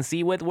things and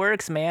see what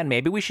works, man.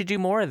 Maybe we should do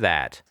more of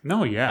that.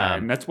 No, yeah,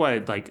 and that's why,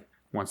 like,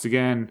 once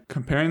again,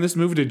 comparing this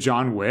movie to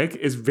John Wick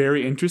is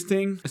very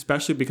interesting,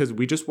 especially because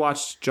we just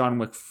watched John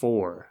Wick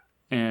 4.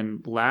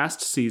 And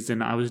last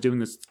season, I was doing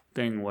this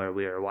thing where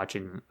we were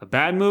watching a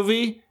bad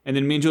movie, and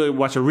then me and Julie would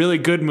watch a really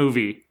good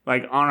movie,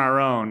 like on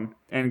our own,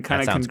 and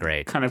kind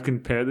of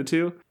compare the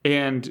two.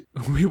 And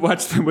we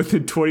watched them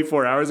within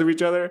 24 hours of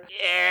each other.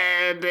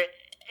 And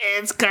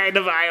it's kind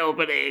of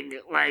eye-opening,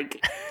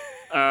 like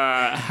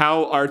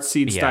how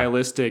artsy and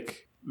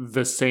stylistic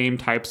the same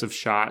types of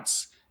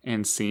shots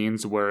and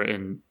scenes were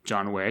in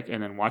John Wick,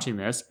 and then watching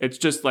this, it's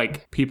just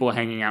like people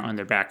hanging out in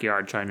their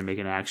backyard trying to make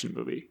an action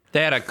movie.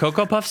 They had a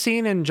Cocoa Puff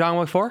scene in John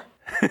Wick 4?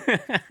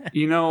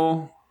 You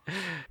know,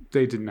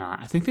 they did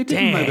not. I think they did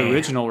in like the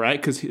original,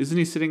 right? Because isn't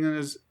he sitting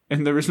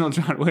in the original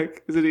John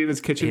Wick? Isn't he in his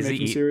kitchen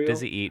making cereal?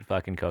 Does he eat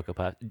fucking Cocoa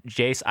Puff?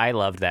 Jace, I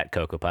loved that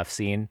Cocoa Puff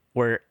scene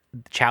where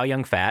Chow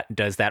Yun-fat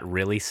does that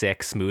really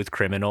sick, smooth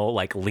criminal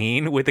like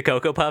lean with the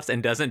Cocoa Puffs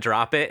and doesn't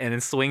drop it and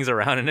then swings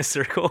around in a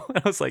circle.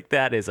 I was like,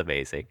 that is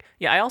amazing.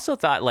 Yeah, I also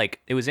thought like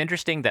it was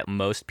interesting that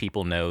most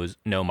people know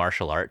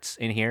martial arts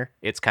in here.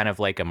 It's kind of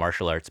like a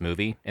martial arts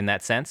movie in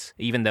that sense.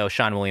 Even though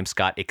Seann William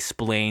Scott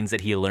explains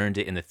that he learned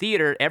it in the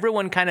theater,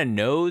 everyone kind of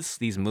knows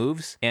these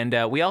moves. And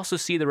we also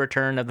see the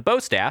return of the bow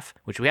staff,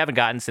 which we haven't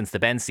gotten since the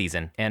Ben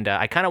season. And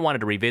I kind of wanted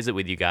to revisit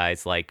with you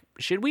guys, like,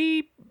 should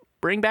we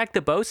bring back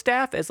the bow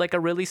staff as like a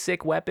really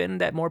sick weapon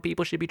that more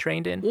people should be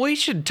trained in? We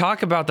should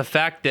talk about the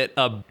fact that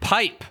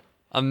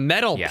a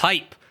metal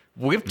pipe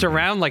whipped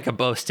around like a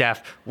bow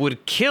staff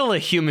would kill a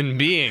human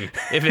being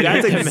if it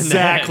That's hit them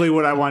exactly in the head.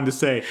 what I wanted to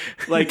say.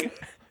 Like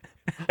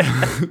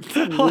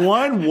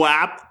one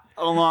whap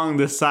along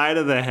the side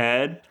of the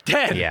head,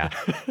 Dead. Yeah.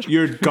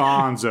 you're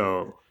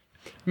gonzo.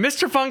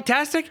 Mr.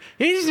 Funktastic,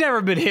 he's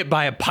never been hit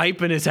by a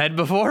pipe in his head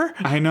before.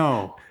 I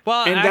know.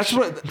 Well, and that's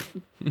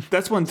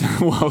one.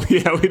 Well,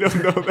 yeah, we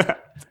don't know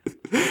that.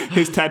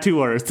 His tattoo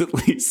artist, at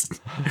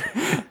least.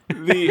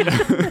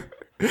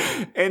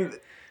 And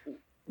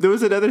there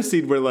was another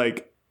scene where,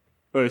 like,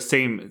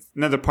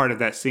 another part of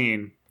that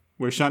scene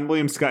where Seann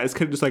William Scott is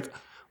kind of just like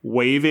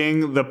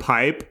waving the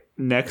pipe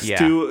next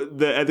to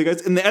the other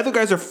guys, and the other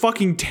guys are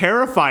fucking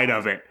terrified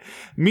of it.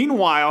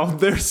 Meanwhile,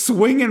 they're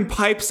swinging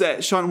pipes at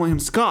Seann William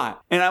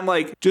Scott, and I'm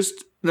like,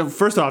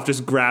 first off,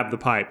 just grab the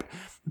pipe.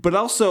 But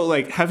also,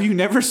 like, have you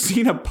never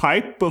seen a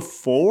pipe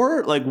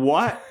before? Like,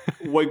 what?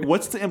 Like,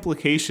 what's the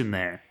implication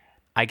there?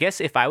 I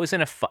guess if I was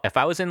in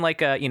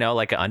like a,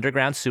 like an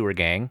underground sewer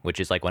gang,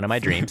 which is like one of my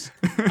dreams,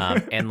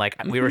 and like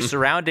we were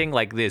surrounding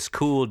like this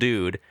cool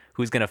dude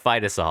who's gonna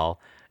fight us all,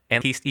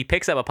 and he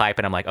picks up a pipe,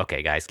 and I'm like,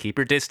 okay, guys, keep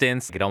your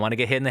distance. You don't want to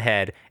get hit in the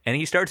head. And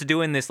he starts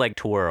doing this like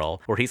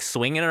twirl where he's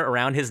swinging it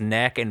around his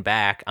neck and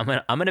back. I'm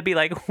gonna be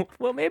like,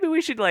 well, maybe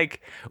we should like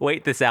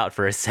wait this out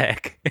for a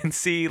sec and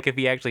see if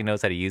he actually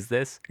knows how to use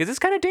this, because it's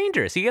kind of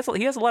dangerous. He has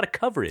a lot of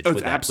coverage.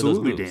 It's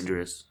absolutely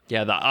dangerous.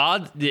 Yeah, the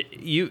odds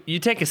you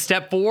take a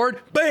step forward,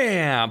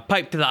 bam,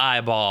 pipe to the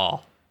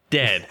eyeball,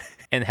 dead.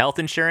 And health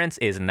insurance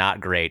is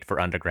not great for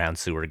underground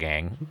sewer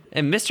gang.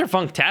 And Mr.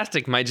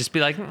 Funktastic might just be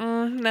like,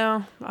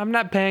 no, I'm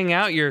not paying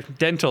out your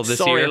dental this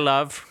Sorry, year.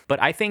 love.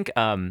 But I think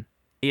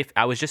if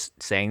I was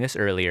just saying this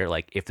earlier,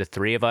 like if the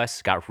three of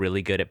us got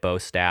really good at bow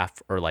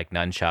staff or like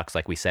nunchucks,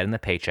 like we said in the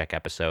paycheck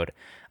episode,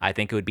 I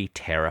think it would be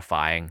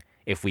terrifying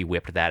if we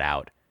whipped that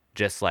out.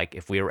 Just like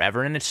if we were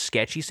ever in a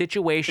sketchy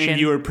situation. And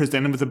you were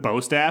presented with a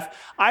bow staff?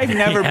 I've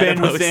never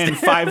been within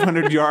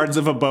 500 yards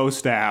of a bow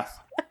staff.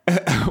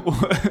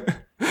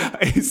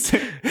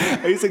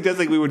 Are you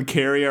suggesting we would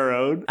carry our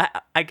own?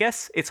 I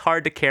guess it's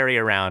hard to carry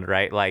around,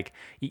 right? Like,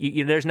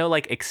 there's no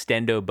like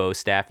extendo bow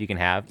staff you can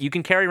have. You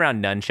can carry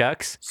around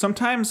nunchucks.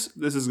 Sometimes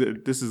this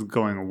is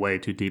going way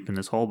too deep in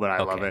this hole, but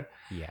I love it.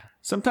 Yeah.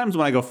 Sometimes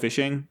when I go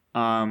fishing,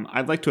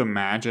 I'd like to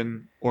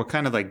imagine or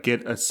kind of like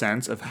get a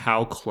sense of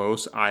how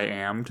close I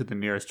am to the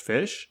nearest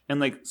fish. And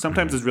like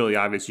sometimes it's really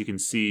obvious. You can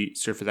see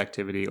surface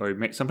activity,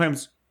 or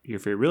sometimes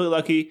if you're really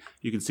lucky,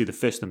 you can see the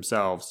fish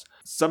themselves.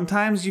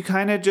 Sometimes you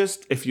kind of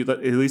just, at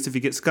least if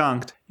you get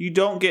skunked, you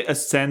don't get a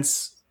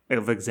sense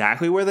of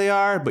exactly where they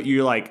are, but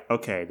you're like,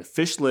 okay, the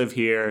fish live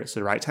here. It's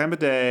the right time of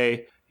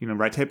day,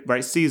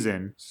 right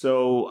season.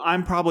 So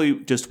I'm probably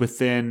just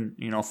within,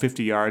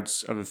 50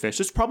 yards of a fish.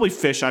 There's probably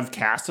fish I've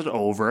casted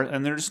over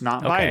and they're just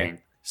not biting.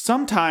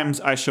 Sometimes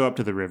I show up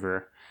to the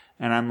river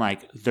and I'm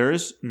like,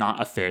 there's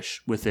not a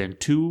fish within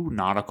 2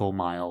 nautical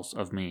miles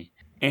of me.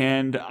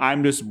 And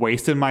I'm just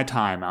wasting my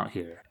time out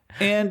here.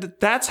 And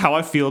that's how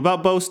I feel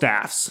about bow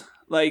staffs.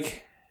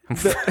 Like,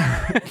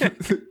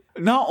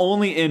 not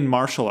only in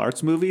martial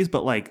arts movies,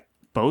 but like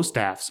bow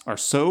staffs are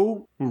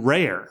so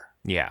rare.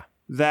 Yeah.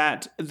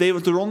 That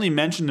they're only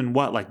mentioned in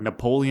like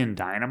Napoleon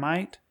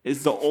Dynamite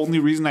is the only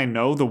reason I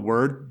know the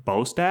word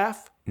bow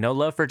staff. No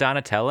love for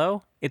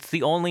Donatello? It's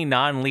the only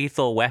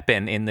non-lethal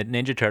weapon in the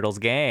Ninja Turtles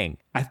gang.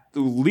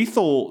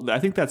 Lethal, I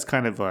think that's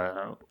kind of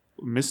a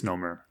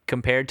misnomer.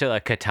 Compared to a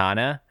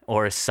katana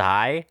or a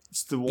sai.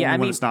 It's the only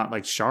one that's not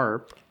like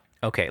sharp.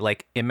 Okay,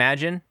 like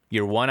imagine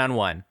you're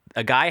one-on-one.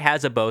 A guy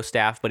has a bow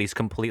staff, but he's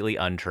completely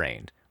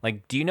untrained.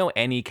 Like, do you know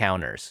any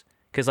counters?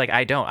 Because like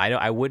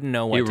I wouldn't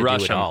know what to do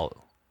at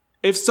all.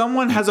 If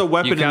someone has a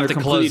weapon and they're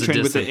completely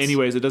trained with it distance.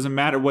 anyways, it doesn't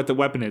matter what the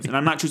weapon is. And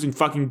I'm not choosing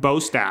fucking bow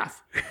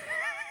staff.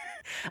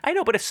 I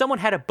know, but if someone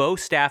had a bow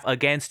staff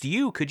against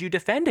you, could you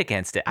defend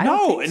against it?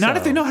 Not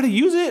if they know how to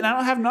use it and I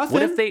don't have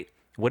nothing.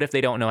 What if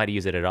they don't know how to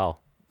use it at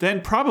all?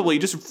 Then probably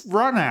just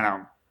run at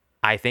them.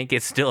 I think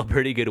it's still a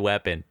pretty good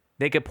weapon.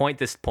 They could point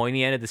this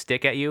pointy end of the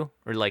stick at you,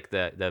 or like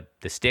the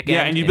stick end.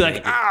 Yeah, and you'd be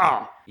like,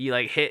 "Ow!" You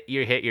like hit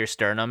your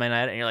sternum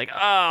and you're like,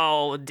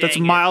 "Oh, dang That's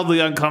mildly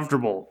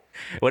uncomfortable."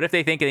 What if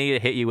they think they need to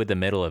hit you with the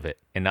middle of it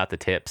and not the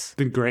tips?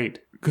 Then great.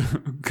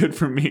 Good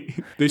for me.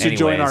 They should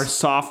join our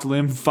soft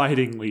limb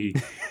fighting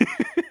league.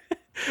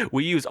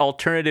 We use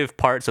alternative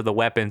parts of the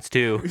weapons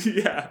too.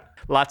 Yeah.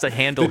 Lots of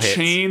handle hits. The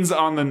chains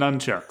on the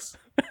nunchucks.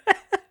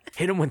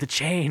 Hit him with the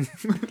chain.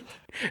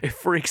 It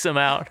freaks him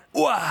out.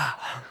 Wow.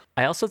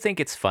 I also think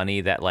it's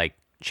funny that like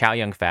Chow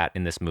Yun-fat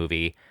in this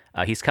movie.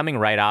 He's coming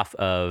right off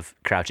of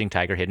Crouching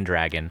Tiger, Hidden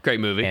Dragon. Great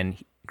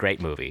movie.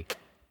 Great movie.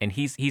 And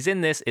he's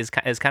in this as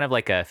kind of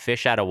like a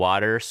fish out of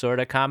water sort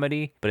of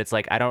comedy, but it's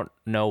like, I don't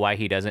know why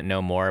he doesn't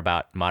know more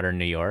about modern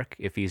New York.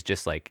 If he's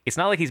just like, it's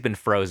not like he's been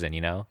frozen,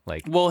 you know?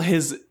 Like, well,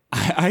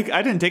 I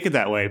didn't take it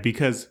that way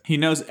because he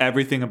knows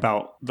everything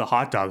about the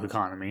hot dog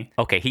economy.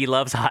 okay, he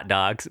loves hot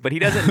dogs, but he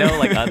doesn't know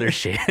like other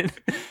shit.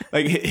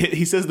 Like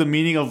he says the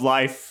meaning of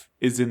life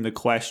is in the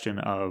question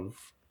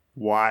of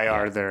why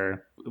are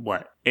there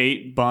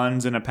 8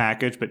 buns in a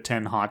package but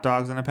 10 hot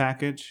dogs in a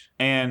package?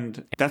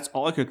 And that's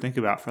all I could think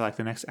about for like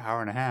the next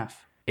hour and a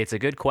half. It's a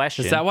good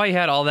question. Is that why you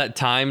had all that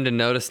time to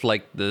notice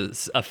like the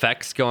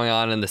effects going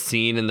on in the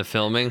scene and the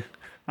filming?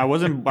 I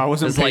wasn't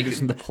It's paying like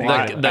attention to the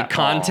plot. the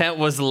content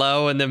was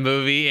low in the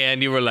movie,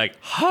 and you were like,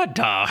 hot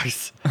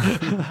dogs.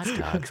 hot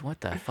dogs?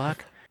 What the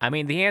fuck? I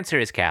mean, the answer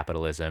is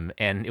capitalism.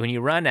 And when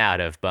you run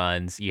out of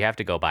buns, you have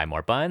to go buy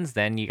more buns.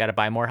 Then you got to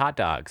buy more hot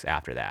dogs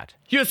after that.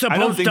 You're I don't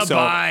supposed think to so.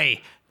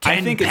 buy 10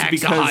 I think it's packs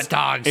because of hot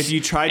dogs. if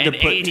you tried to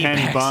and put 80 10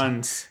 packs.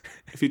 buns,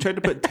 if you tried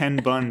to put 10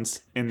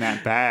 buns in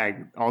that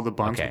bag, all the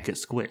buns Okay. would get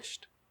squished.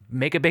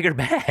 Make a bigger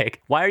bag.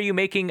 Why are you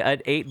making an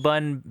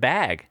 8-bun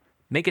bag?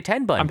 Make a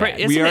 10-bun bag.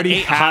 Isn't We it already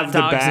 8 have hot the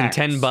dogs and bags.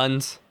 10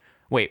 buns?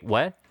 Wait,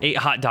 what? 8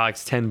 hot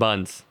dogs, 10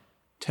 buns.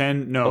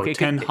 10 Okay,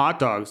 hot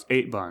dogs,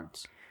 8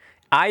 buns.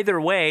 Either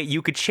way,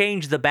 you could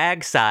change the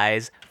bag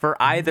size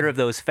for either of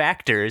those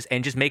factors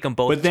and just make them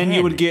both But then 10.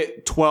 you would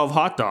get 12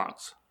 hot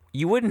dogs.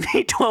 You wouldn't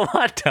need 12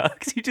 hot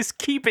dogs. You just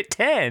keep it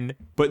 10.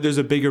 But there's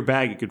a bigger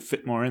bag. You could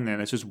fit more in there.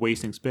 That's just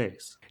wasting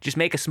space. Just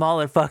make a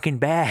smaller fucking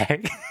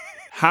bag.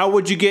 How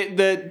would you get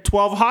the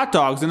 12 hot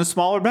dogs in a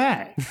smaller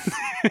bag?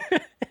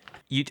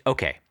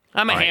 Okay.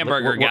 I'm a All right,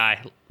 hamburger what-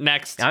 guy.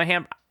 Next. I'm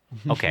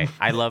a Okay,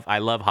 I love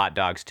hot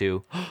dogs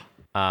too.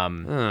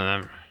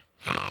 Do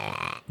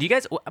you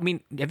guys? I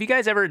mean, have you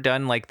guys ever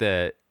done like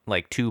the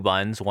 2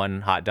 buns,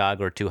 1 hot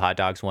dog, or 2 hot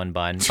dogs, 1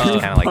 bun? To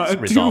kind of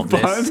like resolve two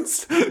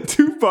this. buns?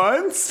 2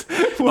 buns?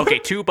 What? Okay,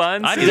 2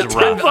 buns I've is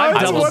rough. I've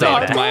buns, double one hot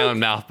dogged dog. my own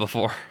mouth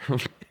before.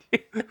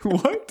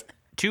 What?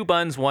 2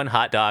 buns, 1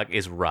 hot dog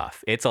is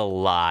rough. It's a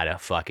lot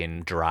of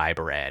fucking dry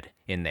bread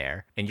in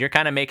there, and you're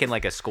kind of making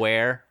like a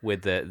square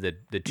with the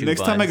 2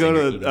 Next buns. time I and go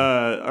you're to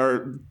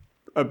eating-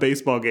 a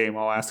baseball game,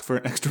 I'll ask for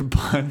an extra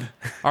bun.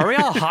 Are we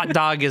all hot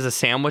dog as a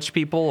sandwich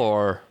people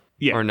or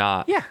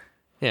not? yeah.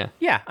 Yeah.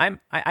 Yeah,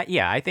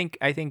 I think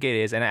it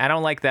is, and I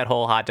don't like that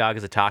whole hot dog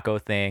as a taco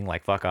thing.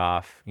 Like, fuck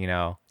off, you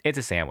know. It's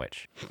a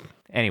sandwich.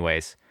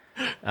 Anyways,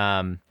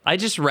 I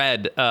just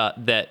read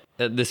that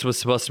this was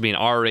supposed to be an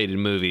R-rated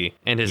movie,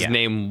 and his Yeah.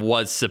 name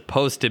was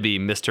supposed to be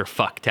Mr.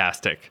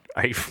 Funktastic,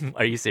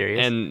 are you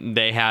serious? and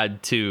they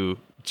had to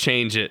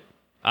change it,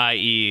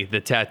 i.e., the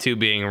tattoo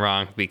being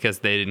wrong because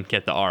they didn't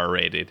get the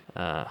R-rated.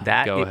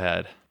 Go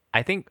ahead.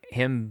 I think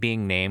him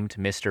being named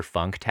Mr.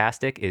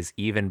 Funktastic is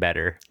even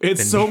better. It's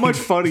than so me. much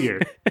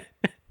funnier.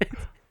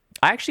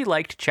 I actually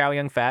liked Chow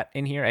Yun-fat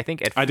in here. I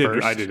think at I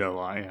first, did a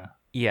lot, yeah.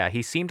 yeah,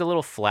 he seemed a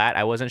little flat.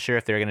 I wasn't sure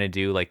if they were gonna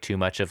do like too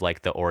much of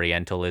like the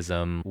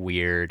Orientalism,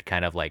 weird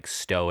kind of like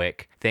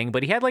stoic thing,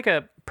 but he had like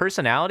a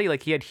personality.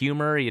 Like he had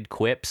humor, he had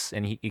quips,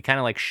 and he kind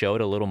of like showed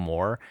a little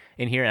more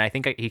in here. And I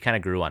think he kind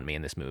of grew on me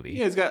in this movie.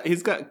 Yeah,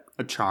 he's got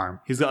a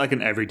charm. He's got like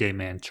an everyday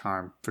man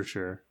charm for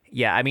sure.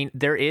 Yeah, I mean,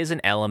 there is an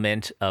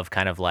element of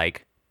kind of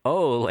like,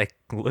 oh, like,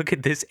 look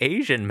at this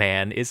Asian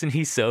man. Isn't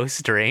he so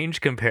strange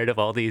compared to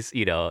all these,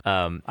 you know?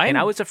 And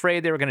I was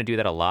afraid they were going to do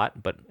that a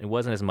lot, but it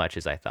wasn't as much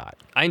as I thought.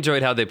 I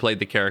enjoyed how they played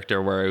the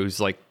character where it was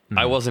like,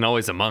 I wasn't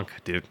always a monk,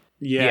 dude.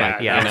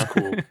 Yeah, Yeah, that's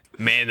cool.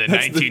 Man, the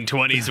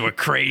 1920s were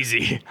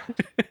crazy.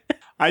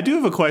 I do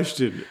have a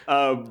question.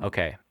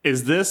 Okay.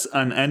 Is this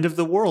an end of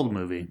the world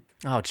movie?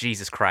 Oh,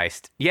 Jesus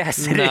Christ.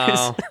 Yes, it No.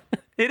 is.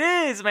 It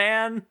is,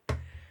 man.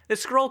 The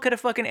scroll could have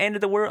fucking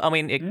ended the world. I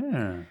mean,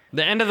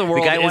 The end of the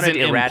world guy wanted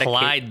isn't to eradicate-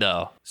 implied,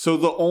 though. So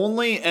the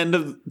only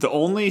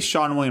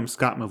Seann William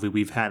Scott movie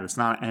we've had that's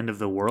not an end of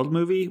the world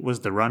movie was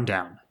The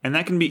Rundown. And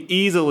that can be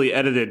easily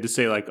edited to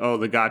say like, oh,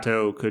 the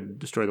gato could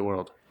destroy the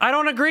world. I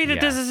don't agree that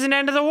Yeah. this is an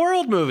end of the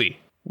world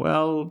movie.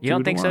 Well, you don't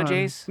 2 to think so, 1.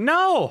 Jace?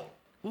 No.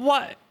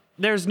 What?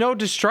 There's no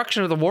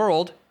destruction of the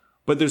world.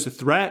 But there's a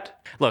threat.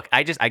 Look,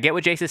 I get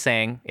what Jace is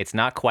saying. It's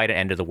not quite an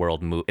end of the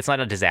world movie. It's not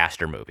a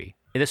disaster movie.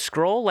 The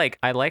scroll, like,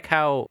 I like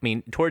how, I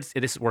mean, towards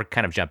this, we're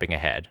kind of jumping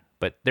ahead,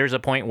 but there's a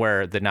point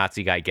where the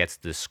Nazi guy gets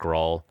the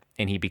scroll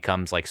and he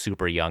becomes like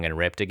super young and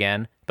ripped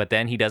again. But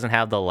then he doesn't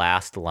have the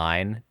last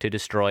line to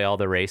destroy all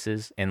the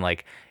races. And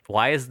like,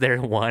 why is there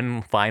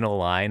one final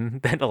line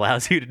that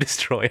allows you to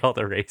destroy all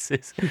the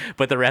races,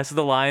 but the rest of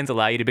the lines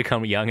allow you to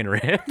become young and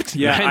ripped?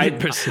 Yeah,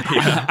 90%.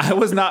 I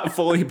was not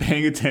fully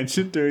paying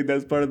attention during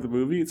that part of the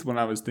movie. It's when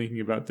I was thinking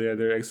about the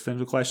other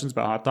existential questions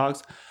about hot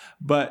dogs.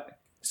 But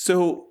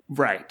so,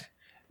 right.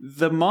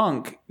 The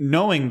monk,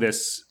 knowing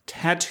this,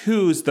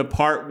 tattoos the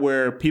part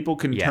where people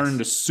can Yes. turn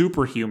to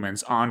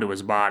superhumans onto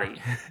his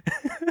body.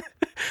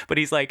 But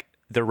he's like,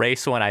 The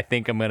race one, I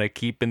think I'm gonna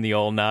keep in the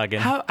old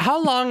noggin.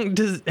 How long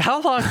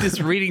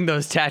does reading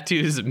those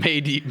tattoos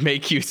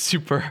make you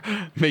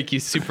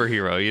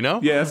superhero? You know?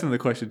 Yeah, that's another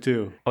question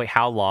too. Wait,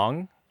 how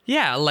long?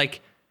 Yeah,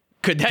 like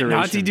could that Duration.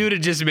 Nazi dude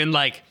have just been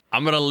like,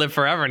 I'm gonna live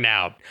forever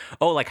now?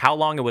 Oh, like how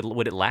long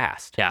would it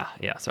last? Yeah.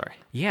 Sorry.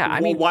 Yeah, I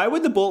Well, mean, why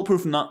would the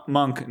Bulletproof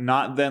Monk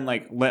not then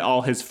like let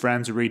all his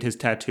friends read his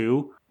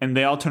tattoo and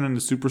they all turn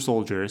into super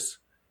soldiers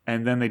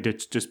and then they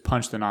just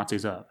punch the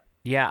Nazis up?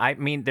 yeah, I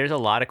mean, there's a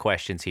lot of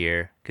questions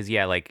here because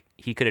yeah, like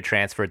he could have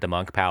transferred the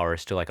monk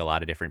powers to like a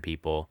lot of different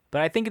people,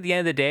 but I think at the end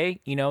of the day,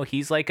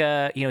 he's like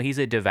he's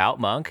a devout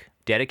monk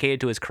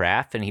dedicated to his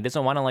craft, and he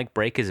doesn't want to like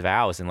break his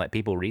vows and let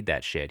people read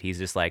that shit. He's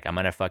just like, I'm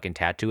gonna fucking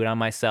tattoo it on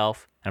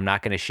myself. I'm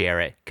not gonna share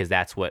it because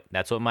that's what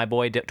my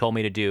boy told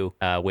me to do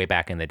way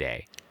back in the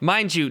day.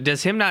 Mind you,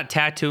 does him not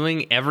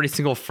tattooing every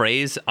single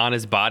phrase on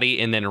his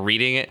body and then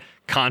reading it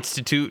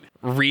constitute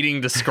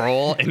reading the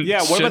scroll? And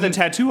Yeah, what about the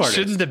tattoo artist?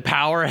 Shouldn't the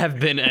power have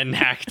been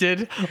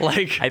enacted?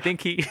 Like, I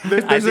think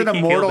There's an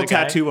immortal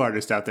tattoo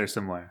artist out there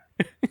somewhere.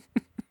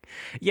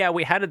 Yeah,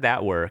 wait, how did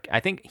that work?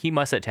 I think he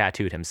must have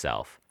tattooed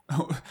himself.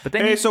 But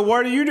then Hey, so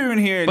what are you doing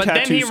here in but then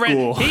tattoo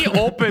school? he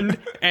opened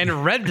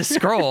and read the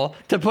scroll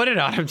to put it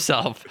on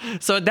himself.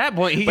 So at that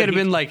point, he could have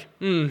been like,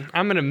 I'm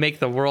going to make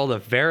the world a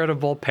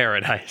veritable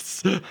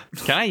paradise.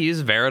 Can I use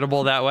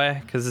veritable that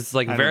way? Because it's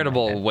like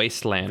veritable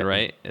wasteland,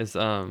 right? It's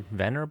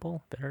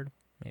venerable,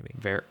 maybe.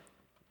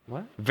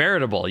 What?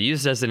 Veritable,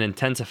 used as an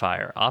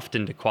intensifier,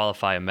 often to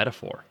qualify a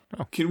metaphor.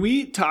 Can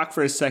we talk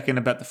for a second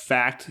about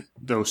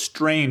the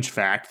strange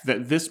fact,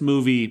 that this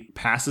movie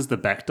passes the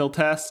Bechdel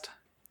test?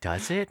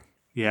 Does it?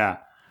 Yeah.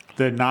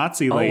 The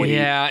Nazi lady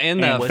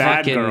and the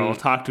bad fucking girl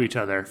talk to each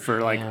other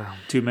for like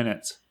 2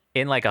 minutes.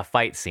 In like a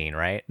fight scene,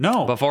 right?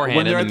 No. Beforehand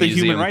when they're in at the the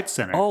Human museum. Rights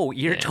Center. Oh,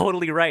 you're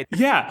totally right.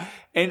 Yeah.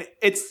 And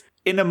it's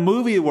in a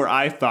movie where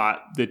I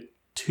thought let's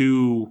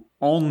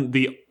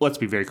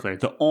be very clear,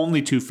 the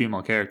only two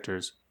female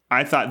characters,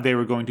 I thought they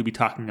were going to be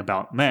talking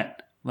about men.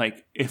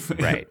 Like if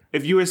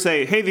you were to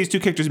say, hey, these two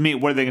characters meet,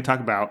 what are they going to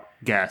talk about?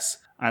 Guess.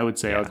 I would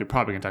say, they're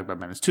probably going to talk about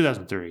men. It's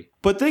 2003.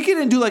 But they get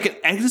into like an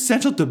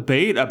existential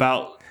debate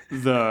about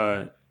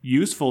the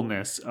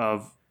usefulness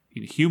of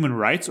human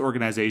rights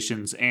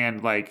organizations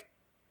and like,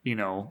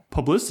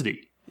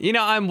 publicity.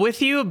 I'm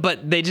with you,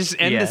 but they just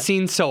end the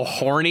scene so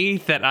horny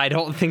that I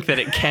don't think that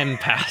it can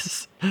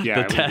pass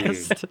the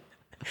test.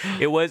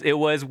 It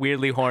was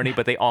weirdly horny,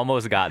 but they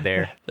almost got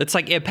there. It's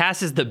like it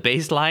passes the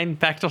baseline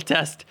Bechdel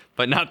test,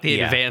 but not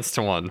the advanced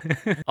one.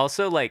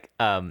 Also, like,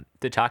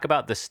 to talk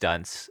about the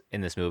stunts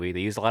in this movie, they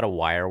use a lot of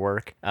wire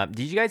work.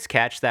 Did you guys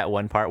catch that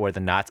one part where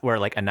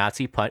a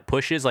Nazi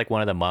pushes like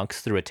one of the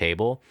monks through a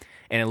table,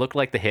 and it looked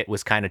like the hit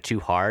was kind of too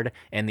hard,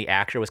 and the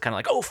actor was kind of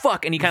like, oh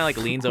fuck, and he kind of like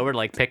leans over to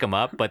like pick him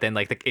up, but then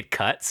like it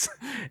cuts,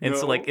 and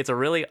so like it's a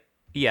really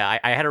I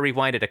had to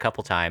rewind it a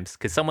couple times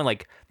because someone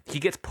like he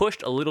gets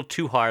pushed a little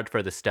too hard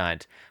for the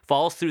stunt,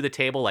 falls through the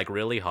table like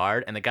really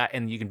hard, and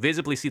you can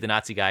visibly see the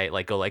Nazi guy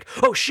like go like,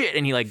 oh shit,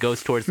 and he like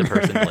goes towards the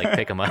person to like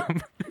pick him up.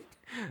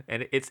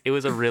 And it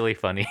was a really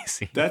funny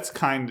scene. That's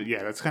kind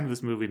of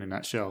this movie in a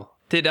nutshell.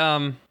 Did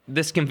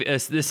this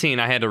scene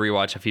I had to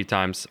rewatch a few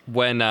times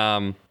when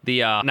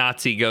the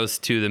Nazi goes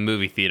to the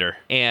movie theater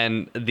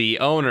and the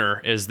owner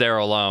is there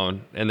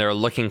alone and they're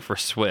looking for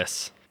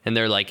Swiss and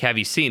they're like, have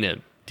you seen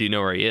him? Do you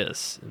know where he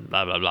is? And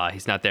blah, blah, blah.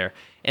 He's not there.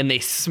 And they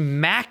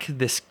smack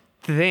this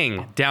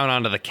thing down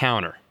onto the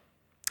counter.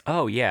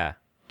 Oh, yeah.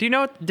 Do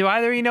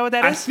either of you know what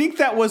that is? I think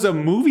that was a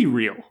movie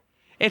reel.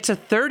 It's a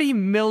 30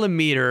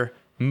 millimeter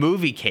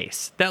movie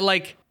case that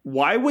like...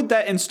 Why would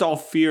that install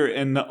fear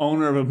in the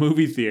owner of a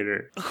movie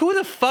theater? Who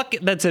the fuck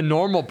that's a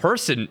normal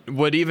person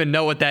would even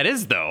know what that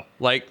is, though?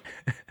 Like...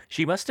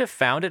 She must have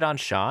found it on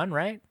Seann,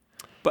 right?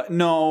 But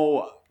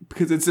no,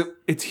 because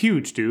it's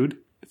huge, dude.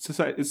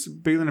 It's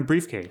bigger than a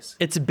briefcase.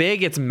 It's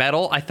big. It's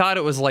metal. I thought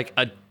it was like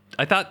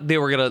I thought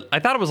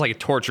it was like a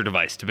torture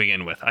device to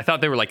begin with. I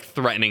thought they were like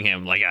threatening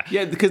him, like a...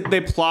 Yeah, because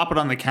they plop it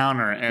on the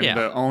counter, and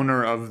the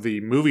owner of the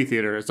movie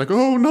theater is like,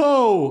 "Oh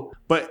no!"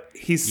 But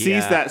he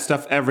sees that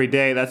stuff every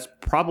day. That's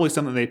probably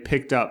something they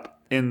picked up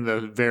in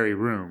the very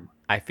room.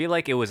 I feel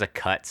like it was a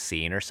cut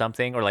scene or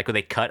something, or like when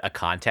they cut a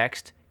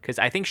context. Because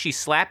I think she's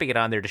slapping it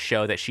on there to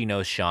show that she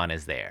knows Seann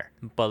is there.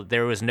 But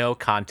there was no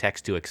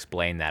context to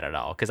explain that at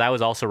all. Because I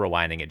was also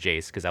rewinding it,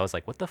 Jace, because I was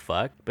like, what the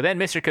fuck? But then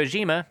Mr.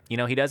 Kojima,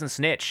 he doesn't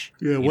snitch.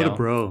 Yeah, what a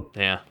bro.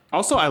 Yeah.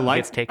 Also, I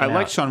like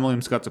Seann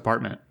William Scott's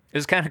apartment. It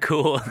was kind of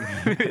cool.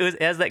 It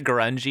has that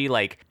grungy,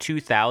 like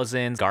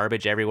 2000s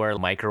garbage everywhere,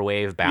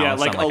 microwave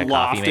balanced on like a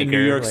loft coffee maker. in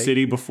New York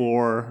City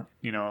before,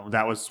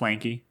 that was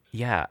swanky.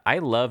 Yeah, I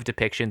love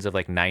depictions of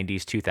like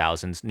 90s,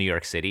 2000s New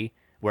York City,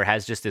 where it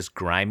has just this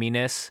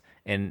griminess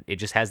and it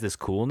just has this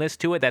coolness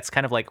to it. That's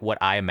kind of like what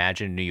I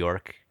imagine New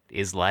York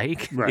is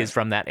like, is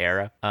from that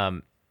era.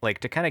 Like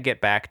to kind of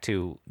get back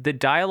to the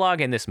dialogue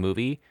in this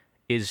movie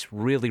is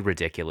really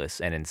ridiculous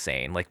and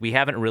insane. Like, we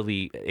haven't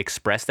really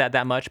expressed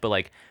that much, but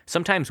like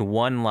sometimes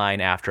one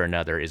line after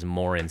another is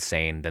more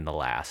insane than the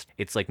last.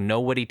 It's like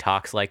nobody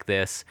talks like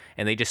this,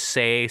 and they just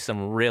say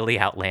some really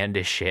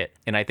outlandish shit.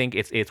 And I think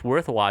it's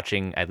worth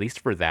watching, at least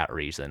for that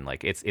reason.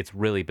 Like, it's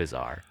really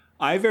bizarre.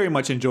 I very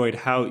much enjoyed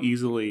how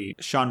easily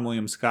Seann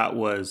William Scott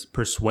was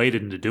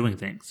persuaded into doing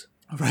things.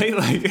 Right?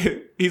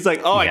 Like, he's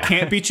like, oh, I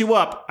can't beat you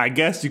up. I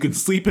guess you can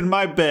sleep in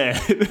my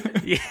bed.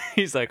 Yeah,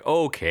 he's like,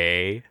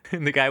 okay.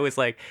 And the guy was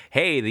like,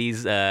 hey,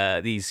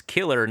 these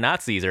killer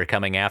Nazis are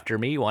coming after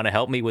me. You want to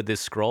help me with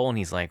this scroll? And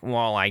he's like,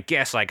 well, I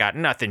guess I got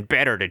nothing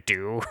better to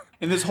do.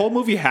 And this whole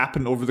movie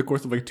happened over the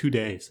course of like 2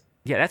 days.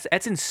 Yeah,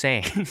 that's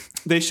insane.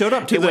 They showed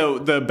up to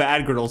the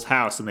bad girl's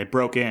house and they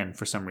broke in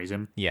for some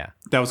reason. Yeah.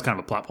 That was kind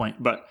of a plot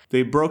point. But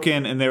they broke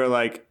in and they were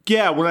like,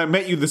 yeah, when I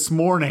met you this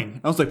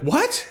morning. I was like,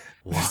 what?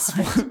 What?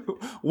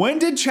 When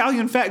did Chow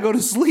Yun-fat go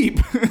to sleep?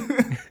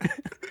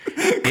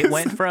 It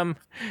went from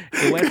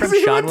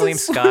Seann William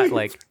Scott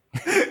like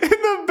in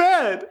the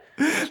bed.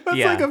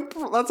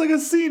 That's like a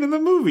scene in the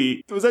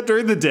movie. Was that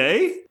during the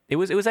day? It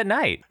was at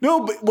night.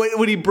 No, but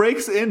when he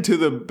breaks into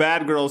the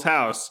bad girl's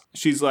house,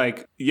 she's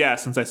like, yeah,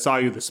 since I saw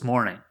you this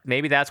morning.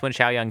 Maybe that's when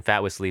Chow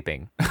Yun-fat was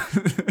sleeping.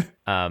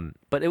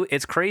 But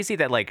it's crazy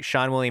that like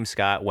Seann William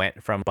Scott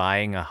went from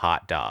buying a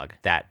hot dog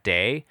that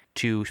day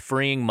to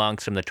freeing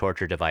monks from the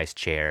torture device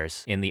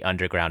chairs in the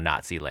underground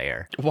Nazi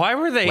lair. Why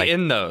were they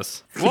in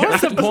those? What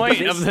was the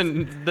point of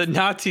the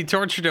Nazi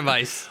torture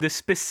device? The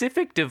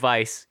specific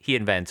device he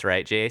invents,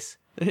 right, Jace?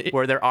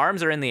 Where their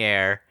arms are in the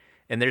air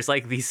and there's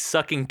like these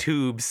sucking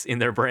tubes in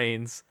their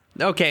brains.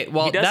 Okay,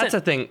 well, that's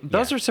the thing.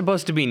 Those are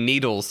supposed to be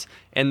needles.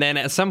 And then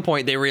at some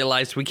point they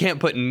realized we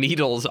can't put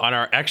needles on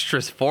our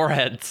extras'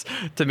 foreheads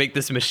to make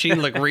this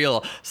machine look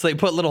real. So they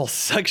put little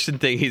suction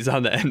thingies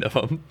on the end of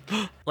them.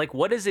 Like,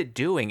 what is it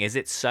doing? Is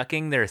it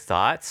sucking their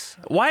thoughts?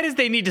 Why does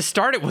they need to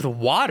start it with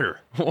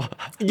water?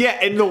 Yeah,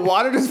 and the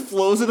water just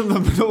flows in the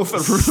middle of the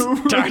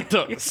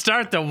room.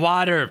 Start the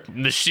water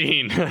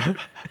machine.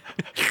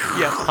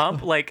 Yeah,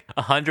 pump like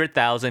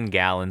 100,000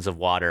 gallons of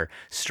water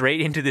straight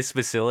into this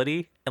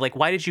facility. And like,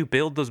 why did you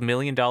build those $1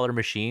 million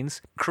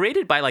machines?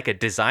 Created by like a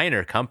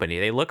designer company.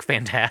 They look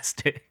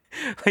fantastic.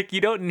 Like,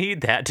 you don't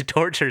need that to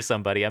torture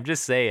somebody. I'm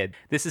just saying,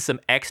 this is some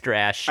extra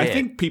ass shit. I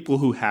think people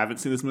who haven't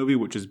seen this movie,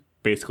 which is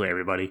basically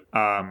everybody,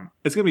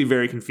 it's gonna be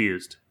very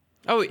confused.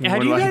 Oh,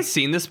 have you guys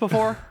seen this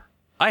before?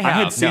 I have.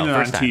 I had seen it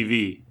on time.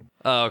 TV.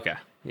 Oh, okay.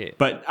 Yeah.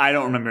 But I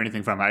don't remember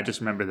anything from it. I just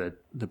remember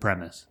the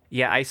premise.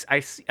 Yeah,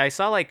 I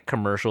saw like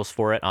commercials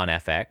for it on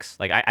FX.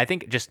 Like, I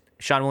think just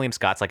Seann William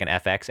Scott's like an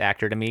FX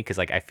actor to me because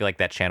like I feel like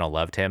that channel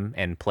loved him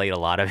and played a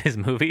lot of his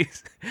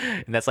movies.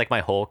 And that's like my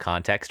whole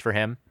context for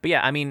him. But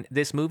yeah, I mean,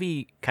 this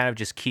movie kind of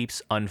just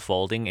keeps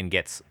unfolding and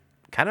gets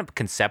kind of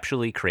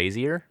conceptually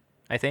crazier,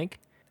 I think.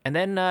 And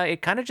then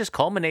it kind of just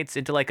culminates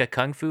into like a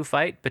kung fu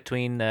fight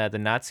between the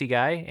Nazi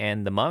guy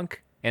and the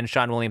monk and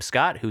Seann William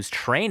Scott, who's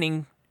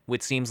training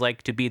which seems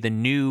like to be the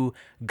new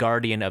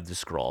guardian of the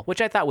scroll,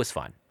 which I thought was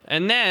fun.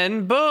 And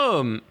then,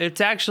 boom,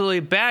 it's actually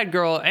Bad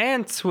Girl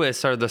and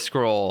Swiss are the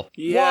scroll.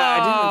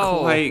 Yeah,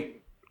 Whoa. I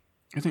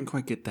didn't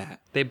quite get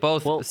that. They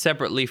both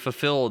separately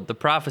fulfilled the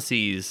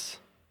prophecies,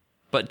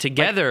 but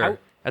together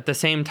at the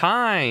same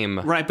time.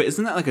 Right, but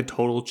isn't that like a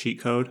total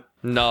cheat code?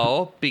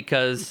 No,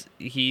 because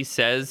he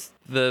says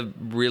the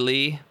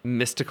really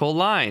mystical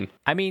line.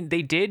 I mean,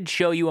 they did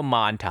show you a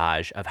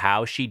montage of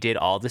how she did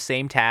all the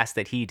same tasks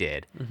that he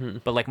did. Mm-hmm.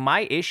 But like,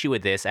 my issue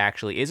with this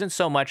actually isn't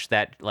so much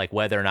that like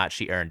whether or not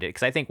she earned it,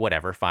 because I think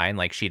whatever, fine,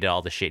 like she did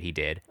all the shit he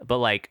did. But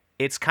like,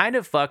 it's kind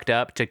of fucked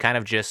up to kind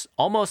of just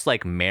almost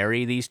like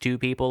marry these two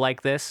people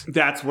like this.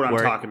 That's what I'm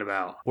talking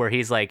about. Where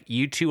he's like,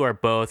 you two are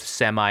both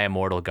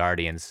semi-immortal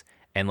guardians.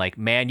 And like,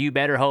 man, you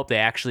better hope they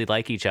actually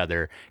like each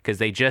other because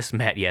they just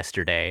met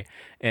yesterday.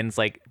 And it's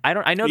like, I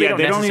know they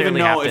don't even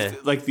know have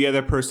if like the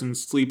other person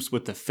sleeps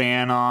with the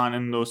fan on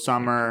in the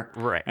summer,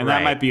 right? And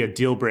that might be a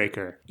deal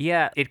breaker.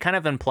 Yeah, it kind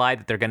of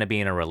implied that they're going to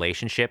be in a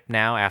relationship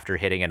now after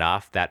hitting it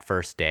off that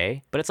first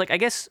day. But it's like, I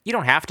guess you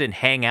don't have to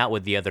hang out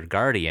with the other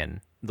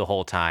guardian the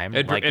whole time.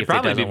 It'd like,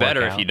 probably be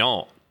better if you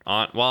don't.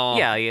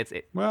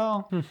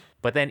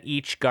 But then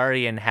each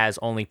guardian has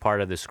only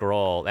part of the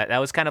scroll. That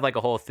was kind of like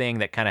a whole thing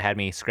that kind of had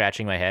me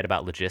scratching my head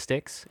about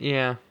logistics.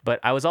 Yeah. But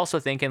I was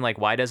also thinking, like,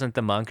 why doesn't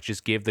the monk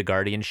just give the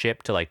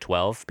guardianship to like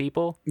 12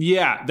 people?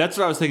 Yeah, that's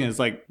what I was thinking. It's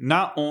like,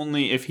 not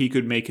only if he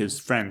could make his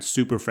friends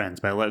super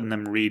friends by letting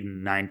them read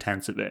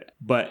 9/10 of it,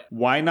 but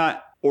why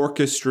not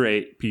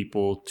orchestrate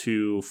people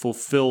to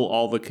fulfill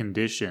all the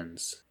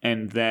conditions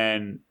and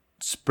then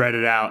spread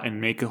it out and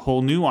make a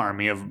whole new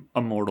army of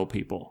immortal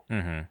people.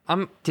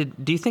 Mm-hmm.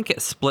 Do you think it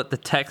split the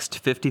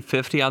text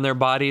 50-50 on their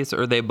bodies,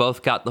 or they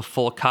both got the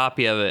full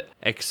copy of it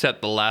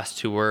except the last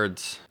two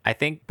words? I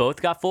think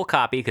both got full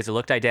copy because it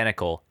looked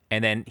identical,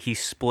 and then he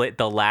split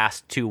the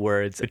last two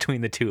words between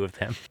the two of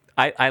them.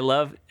 I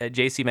love,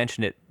 JC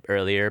mentioned it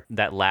earlier,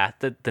 that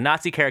the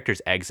Nazi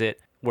character's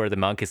exit where the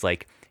monk is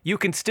like, "You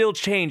can still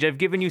change. I've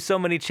given you so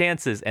many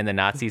chances." And the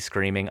Nazi's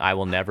screaming, "I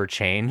will never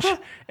change."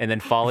 And then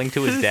falling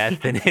to his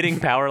death and hitting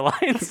power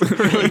lines,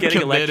 Really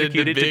getting committed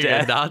electrocuted to being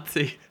a death.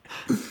 Nazi.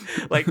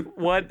 Like,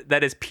 what?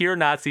 That is pure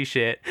Nazi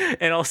shit.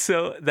 And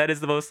also, that is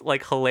the most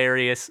like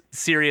hilarious,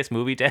 serious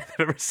movie death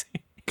I've ever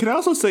seen. Can I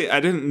also say I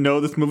didn't know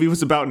this movie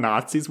was about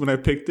Nazis when I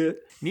picked it?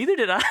 Neither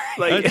did I.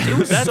 Like, It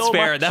was That's so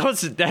fair.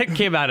 much- That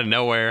came out of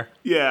nowhere.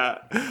 Yeah,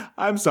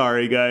 I'm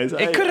sorry, guys.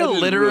 It could have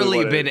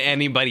literally been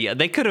anybody.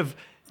 They could have.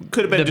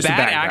 Could have been The just a bad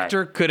bad guy.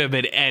 actor could have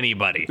been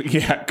anybody.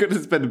 Yeah, could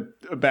have been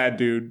a bad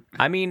dude.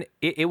 I mean,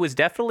 it was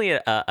definitely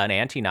an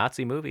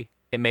anti-Nazi movie.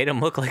 It made them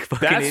look like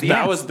fucking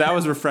idiots. That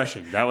was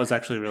refreshing. That was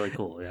actually really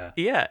cool. Yeah.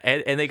 Yeah,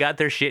 and they got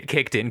their shit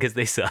kicked in because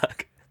they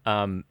suck.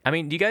 I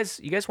mean, do you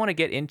guys want to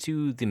get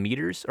into the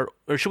meters,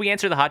 or should we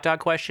answer the hot dog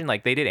question?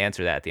 Like, they did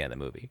answer that at the end of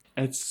the movie.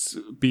 It's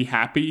be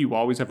happy you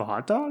always have a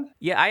hot dog.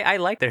 Yeah, I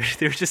like they're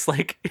just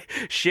like,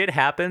 shit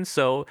happens,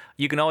 so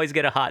you can always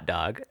get a hot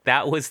dog.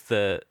 That was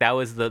the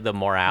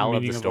morale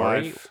of Meaning the of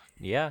story. life.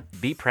 Yeah,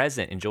 be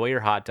present, enjoy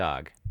your hot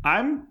dog.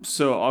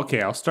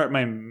 Okay. I'll start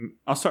my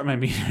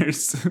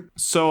meters.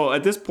 So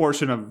at this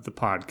portion of the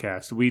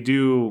podcast, we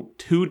do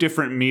 2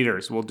 different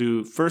meters. We'll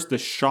do first the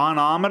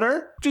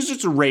Seannometer, which is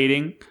just a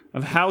rating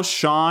of how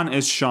Seann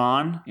is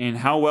Seann and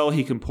how well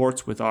he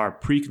comports with our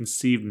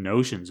preconceived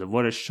notions of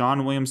what a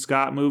Seann William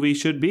Scott movie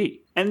should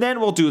be. And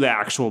then we'll do the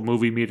actual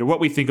movie meter, what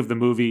we think of the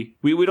movie.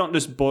 We don't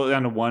just boil it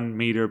down to 1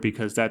 meter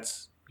because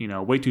that's,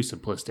 way too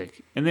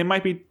simplistic. And they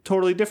might be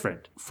totally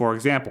different. For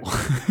example,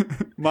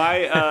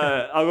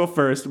 I'll go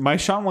first. My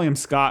Seann William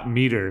Scott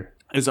meter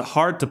is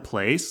hard to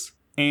place.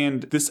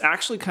 And this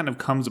actually kind of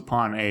comes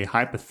upon a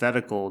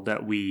hypothetical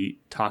that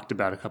we talked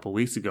about a couple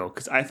weeks ago,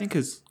 because I think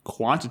his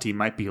quantity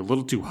might be a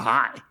little too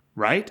high,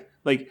 right?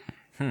 Like,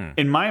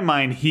 in my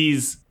mind,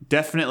 he's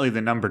definitely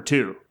the number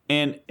 2.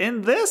 And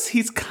in this,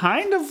 he's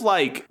kind of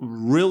like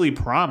really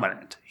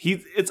prominent.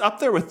 It's up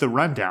there with the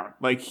Rundown.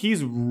 Like,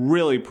 he's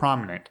really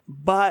prominent,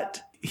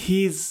 but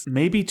he's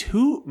maybe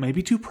too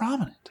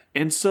prominent.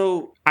 And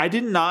so I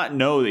did not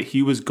know that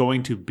he was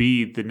going to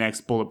be the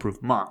next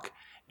Bulletproof Monk.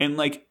 And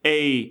like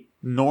a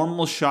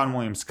normal Seann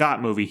William Scott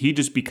movie, he'd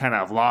just be kind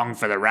of along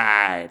for the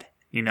ride.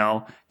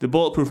 The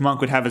Bulletproof Monk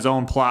would have his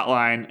own plot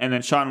line, and then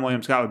Seann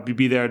William Scott would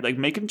be there like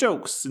making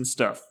jokes and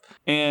stuff.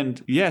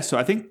 And yeah, so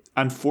I think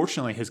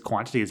unfortunately his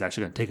quantity is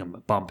actually going to take him a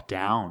bump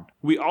down.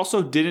 We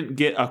also didn't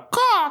get a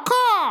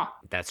caw.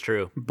 That's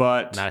true.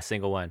 But not a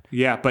single one.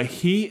 Yeah, but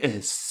he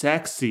is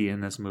sexy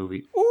in this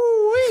movie.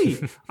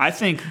 Ooh-wee. I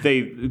think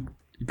they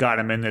got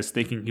him in this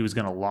thinking he was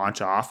going to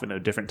launch off in a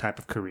different type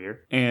of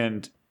career.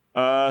 And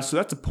so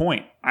that's a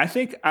point. I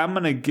think I'm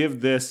going to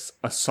give this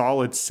a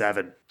solid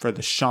 7 for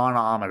the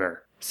Seannometer.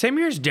 Same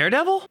year as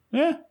Daredevil?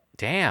 Yeah.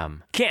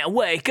 Damn. Can't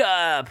wake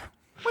up.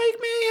 Wake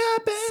me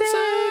up inside.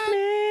 Save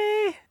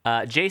me.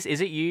 Jace, is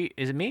it you?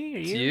 Is it me or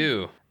you? It's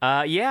you.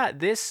 Yeah,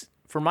 this,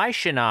 for my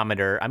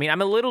Seannometer, I mean,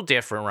 I'm a little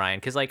different, Ryan,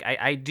 because like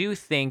I do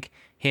think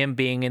him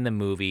being in the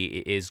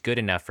movie is good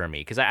enough for me,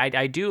 because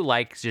I do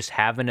like just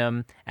having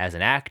him as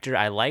an actor.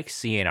 I like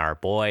seeing our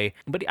boy,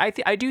 but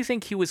I do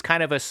think he was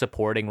kind of a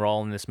supporting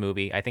role in this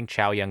movie. I think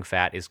Chow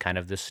Yun-fat is kind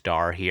of the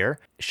star here.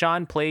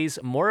 Seann plays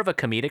more of a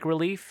comedic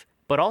relief,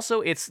 but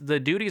also the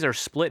duties are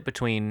split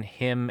between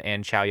him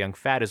and Chow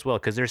Yun-fat as well,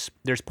 because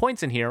there's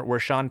points in here where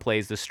Seann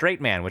plays the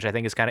straight man, which I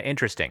think is kind of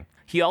interesting.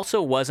 He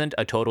also wasn't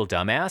a total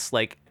dumbass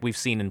like we've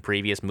seen in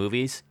previous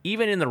movies.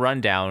 Even in The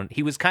Rundown,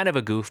 he was kind of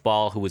a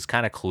goofball who was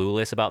kind of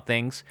clueless about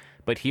things.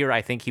 But here,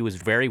 I think he was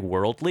very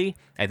worldly.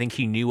 I think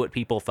he knew what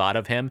people thought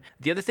of him.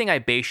 The other thing I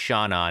base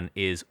Seann on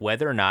is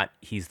whether or not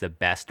he's the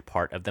best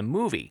part of the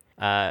movie.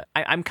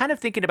 I'm kind of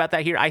thinking about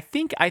that here. I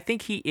think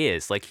he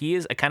is. Like, he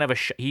is a kind of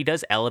he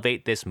does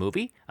elevate this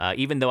movie.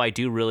 Even though I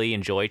do really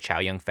enjoy Chow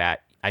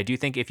Yun-fat, I do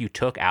think if you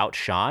took out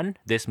Seann,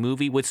 this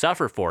movie would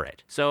suffer for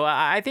it. So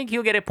I think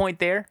he'll get a point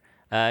there.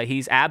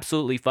 He's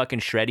absolutely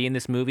fucking shreddy in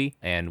this movie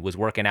and was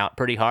working out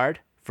pretty hard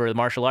for the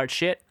martial arts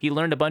shit. He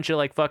learned a bunch of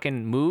like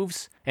fucking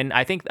moves, and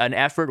I think an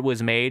effort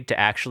was made to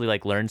actually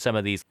like learn some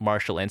of these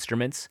martial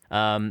instruments.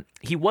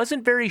 He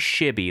wasn't very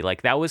shibby.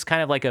 Like, that was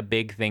kind of like a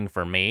big thing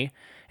for me,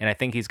 and I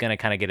think he's gonna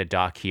kind of get a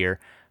dock here.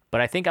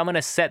 But I think I'm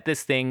gonna set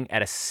this thing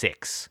at a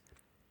 6.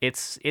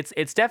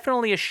 It's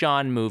definitely a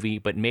Seann movie,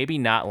 but maybe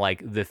not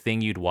like the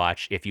thing you'd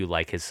watch if you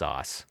like his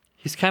sauce.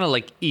 He's kind of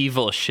like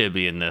evil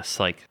Shibby in this,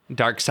 like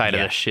dark side of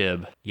the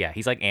Shib. Yeah,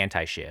 he's like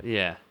anti-shib.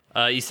 Yeah.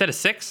 You said a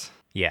 6?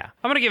 Yeah.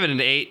 I'm going to give it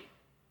an 8.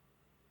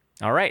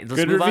 All right, let's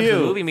Good move on to review.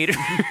 the movie meter.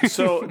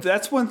 So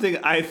that's one thing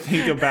I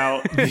think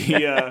about I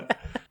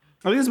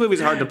think this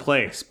movie's hard to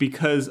place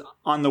because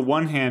on the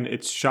one hand,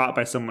 it's shot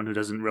by someone who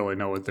doesn't really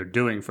know what they're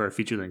doing for a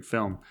feature-length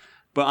film.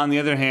 But on the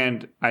other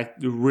hand, I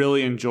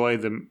really enjoy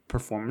the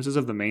performances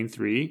of the main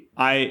 3.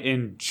 I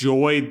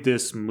enjoyed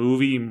this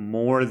movie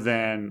more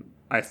than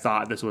I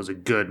thought this was a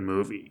good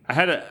movie. I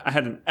had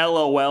an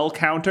LOL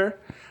counter.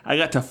 I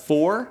got to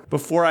 4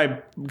 before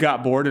I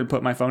got bored and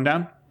put my phone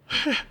down.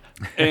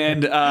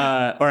 And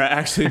or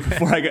actually,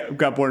 before I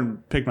got bored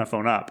and picked my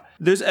phone up,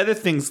 there's other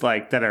things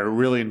like that I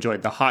really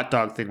enjoyed. The hot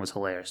dog thing was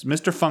hilarious.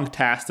 Mr.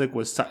 Funktastic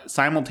was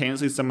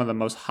simultaneously some of the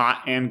most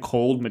hot and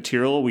cold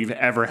material we've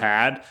ever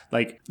had.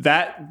 Like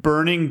that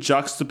burning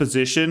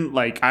juxtaposition,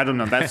 like I don't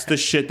know, that's the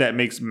shit that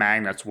makes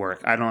magnets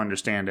work. I don't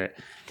understand it.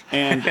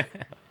 And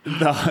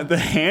the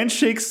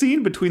handshake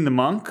scene between the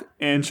monk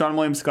and Seann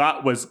William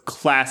Scott was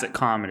classic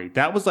comedy.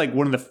 That was like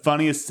one of the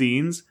funniest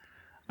scenes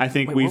I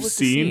think we've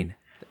seen.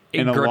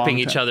 In a gripping long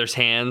each time. other's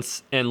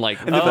hands and like,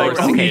 And they're like,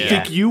 oh, you yeah.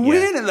 think you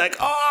win? And like,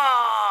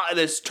 oh, and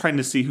they're just trying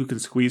to see who can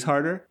squeeze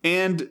harder.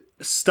 And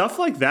stuff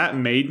like that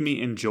made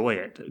me enjoy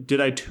it. Did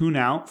I tune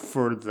out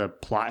for the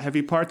plot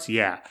heavy parts?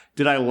 Yeah.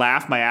 Did I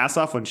laugh my ass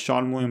off when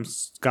Seann William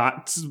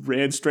Scott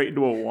ran straight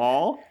into a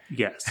wall?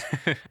 Yes.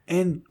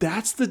 And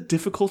that's the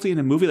difficulty in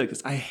a movie like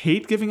this. I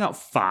hate giving out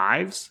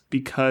 5s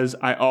because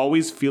I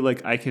always feel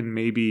like I can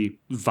maybe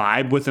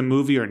vibe with a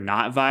movie or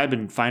not vibe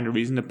and find a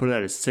reason to put it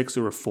at a 6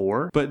 or a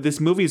 4. But this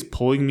movie is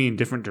pulling me in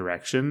different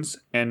directions,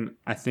 and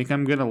I think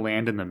I'm going to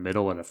land in the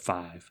middle at a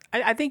 5.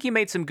 I think you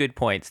made some good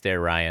points there,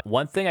 Ryan.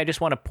 One thing I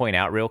just want to point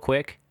out real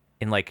quick.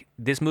 And like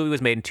this movie was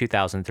made in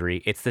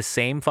 2003. It's the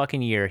same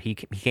fucking year he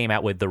came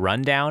out with The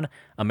Rundown,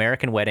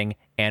 American Wedding,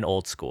 and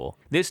Old School.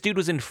 This dude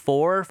was in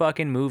 4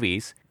 fucking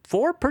movies.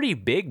 4 pretty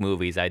big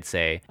movies, I'd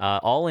say,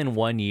 all in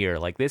 1 year.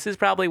 Like this is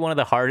probably one of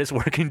the hardest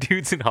working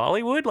dudes in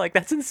Hollywood. Like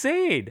that's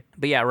insane.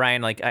 But yeah,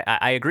 Ryan, like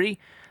I agree.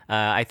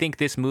 I think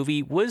this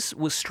movie was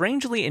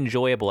strangely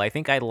enjoyable. I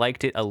think I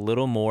liked it a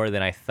little more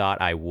than I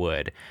thought I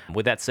would.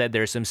 With that said,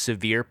 there's some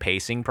severe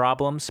pacing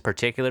problems,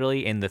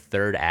 particularly in the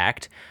third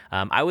act.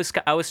 I was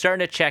starting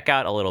to check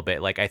out a little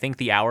bit. Like I think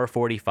the hour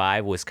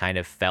 45 was kind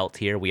of felt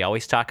here. We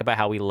always talk about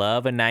how we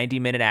love a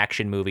 90-minute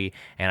action movie,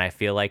 and I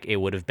feel like it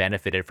would have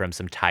benefited from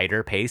some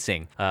tighter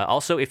pacing.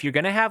 Also, if you're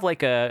gonna have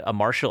like a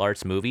martial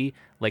arts movie,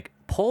 like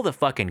pull the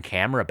fucking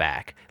camera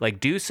back,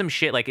 like do some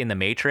shit like in The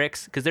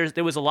Matrix, because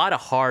there was a lot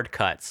of hard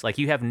cuts. Like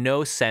you have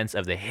no sense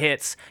of the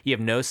hits, you have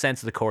no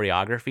sense of the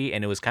choreography,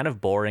 and it was kind of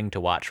boring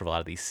to watch for a lot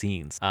of these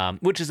scenes,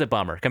 which is a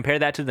bummer. Compare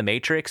that to The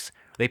Matrix.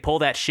 They pull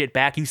that shit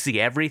back, you see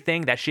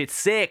everything. That shit's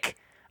sick.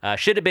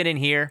 Should have been in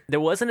here. There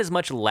wasn't as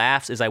much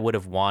laughs as I would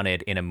have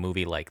wanted in a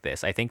movie like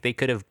this. I think they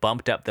could have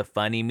bumped up the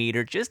funny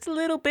meter just a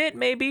little bit,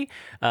 maybe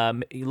a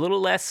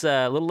little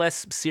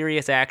less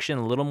serious action,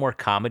 a little more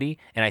comedy.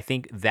 And I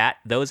think that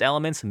those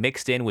elements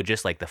mixed in with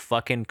just like the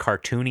fucking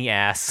cartoony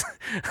ass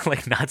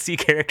like Nazi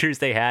characters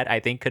they had, I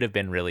think could have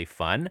been really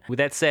fun. With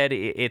that said,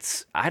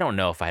 I don't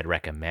know if I'd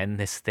recommend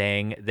this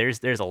thing.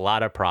 There's a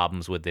lot of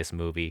problems with this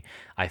movie.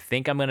 I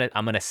think I'm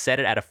gonna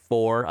set it at a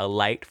 4, a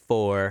light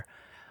 4.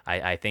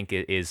 I think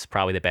it is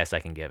probably the best I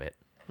can give it.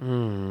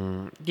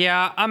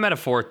 Yeah, I'm at a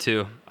 4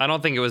 too. I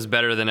don't think it was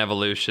better than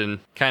Evolution.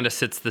 Kind of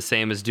sits the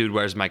same as Dude,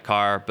 Where's My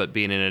Car, but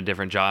being in a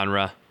different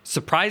genre.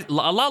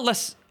 A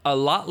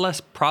lot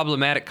less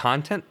problematic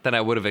content than I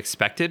would have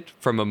expected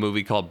from a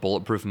movie called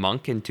Bulletproof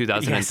Monk in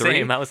 2003. Yeah,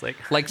 same. I was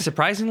like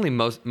surprisingly,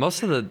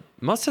 most of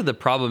the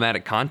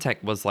problematic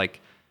content was like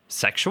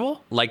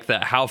sexual, like the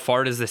how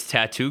far does this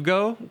tattoo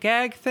go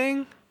gag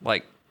thing,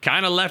 like.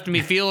 Kind of left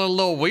me feeling a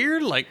little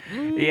weird, like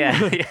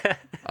yeah.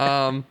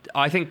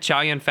 I think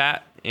Chow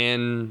Yun-Fat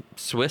and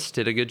Swiss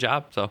did a good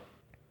job. So,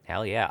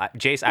 hell yeah,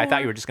 Jace. I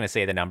thought you were just gonna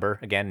say the number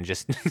again and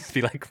just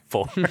be like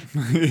 4.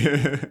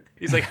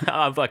 He's like, oh,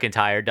 I'm fucking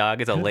tired,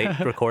 dog. It's a late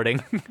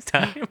recording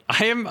time.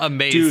 I am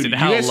amazed Dude, at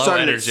how you guys low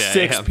started energy at I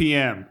 6 am.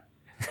 p.m.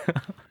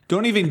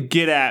 Don't even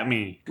get at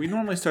me. We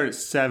normally start at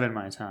 7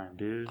 my time,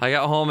 dude. I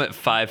got home at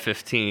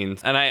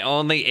 5:15, and I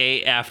only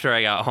ate after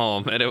I got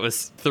home, and it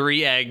was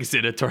 3 eggs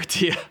in a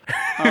tortilla.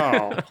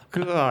 Oh,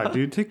 God,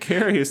 dude. Take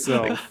care of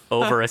yourself.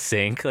 Over a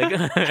sink. Like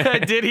I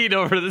did eat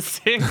over the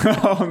sink.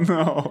 Oh,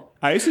 no.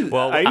 I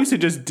used to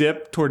just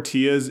dip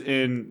tortillas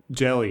in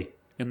jelly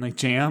and like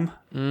jam.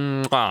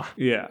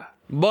 Yeah.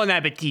 Bon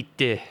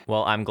appetit.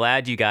 Well, I'm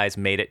glad you guys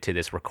made it to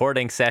this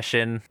recording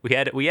session. We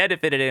had to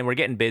fit it in. We're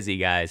getting busy,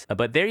 guys.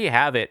 But there you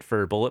have it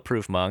for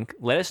Bulletproof Monk.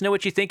 Let us know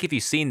what you think if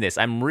you've seen this.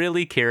 I'm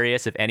really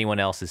curious if anyone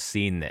else has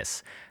seen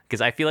this. Because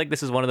I feel like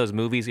this is one of those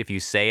movies, if you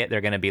say it, they're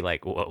going to be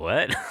like,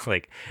 what?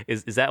 Like,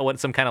 is that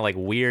some kind of like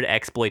weird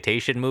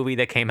exploitation movie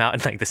that came out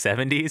in like the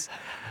 70s?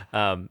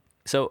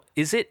 So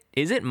is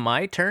it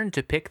my turn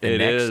to pick the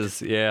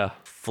next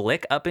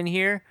flick up in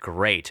here?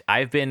 Great.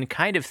 I've been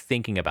kind of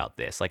thinking about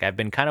this. Like I've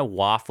been kind of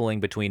waffling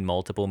between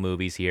multiple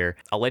movies here.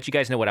 I'll let you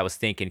guys know what I was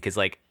thinking, because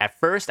like at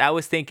first I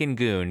was thinking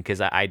Goon, because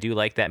I do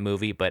like that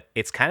movie, but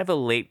it's kind of a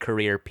late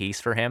career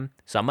piece for him.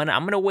 So I'm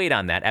gonna wait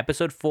on that.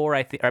 Episode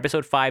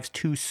 5's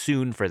too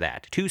soon for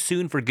that. Too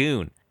soon for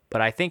Goon.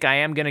 But I think I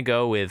am going to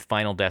go with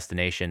Final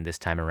Destination this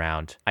time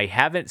around. I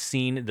haven't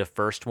seen the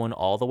first one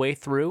all the way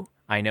through.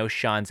 I know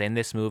Sean's in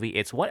this movie.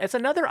 It's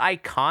another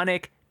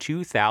iconic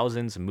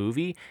 2000s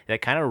movie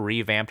that kind of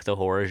revamped the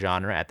horror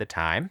genre at the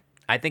time.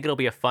 I think it'll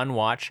be a fun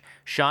watch.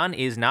 Seann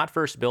is not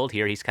first billed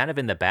here. He's kind of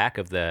in the back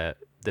of the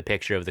the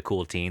picture of the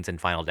cool teens in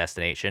Final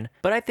Destination,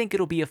 but I think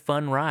it'll be a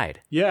fun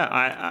ride.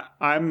 Yeah,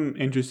 I'm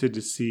interested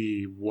to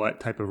see what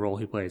type of role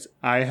he plays.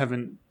 I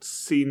haven't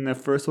seen the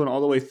first one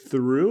all the way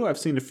through. I've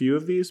seen a few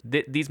of these.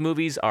 These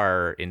movies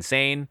are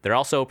insane. They're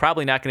also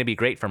probably not going to be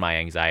great for my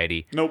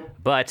anxiety. Nope.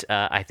 But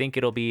I think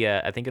it'll be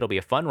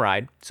a fun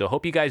ride. So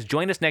hope you guys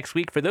join us next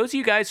week. For those of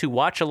you guys who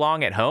watch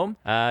along at home,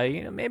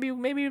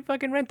 maybe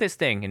fucking rent this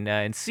thing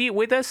and see it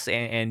with us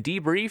and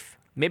debrief.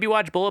 Maybe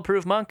watch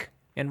Bulletproof Monk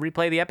and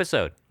replay the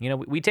episode.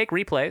 We take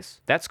replays.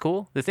 That's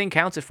cool. The thing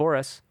counts it for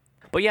us.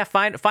 But yeah,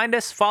 find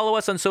us, follow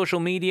us on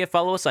social media,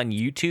 follow us on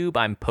YouTube.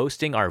 I'm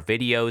posting our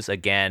videos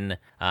again,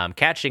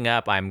 catching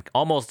up. I'm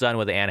almost done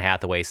with the Anne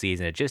Hathaway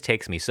season. It just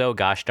takes me so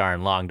gosh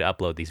darn long to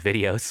upload these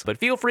videos. But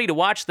feel free to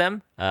watch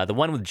them. The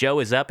one with Joe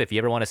is up if you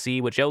ever want to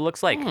see what Joe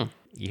looks like.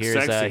 You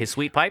hear his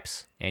sweet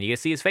pipes, and you get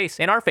to see his face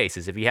and our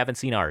faces if you haven't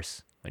seen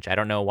ours, which I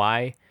don't know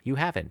why you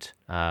haven't.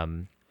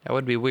 That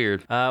would be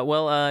weird.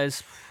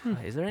 Is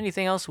there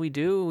anything else we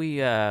do?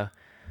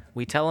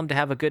 We tell them to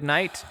have a good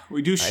night.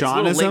 We do It's a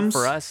little late Seannisms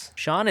for us.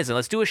 Seannism.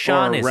 Let's do a or a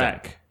Seannism.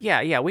 rec.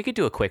 Yeah, we could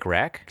do a quick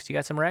rec. You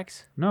got some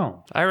recs?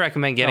 No. I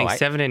recommend getting I-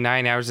 7 to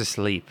 9 hours of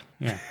sleep.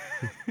 Yeah.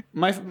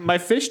 my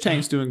fish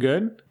tank's doing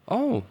good.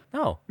 Oh,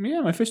 No.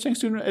 Yeah, my fish tank's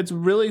doing. It's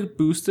really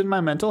boosted my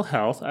mental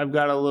health. I've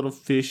got a little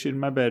fish in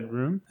my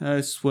bedroom,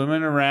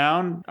 swimming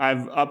around.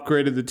 I've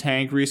upgraded the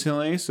tank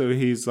recently, so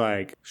he's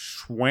like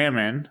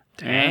swimming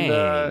Dang.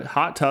 and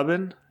hot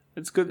tubbing.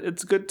 It's good.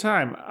 It's a good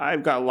time.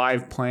 I've got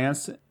live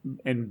plants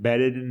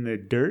embedded in the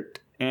dirt.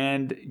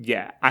 And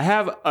yeah, I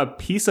have a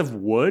piece of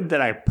wood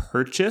that I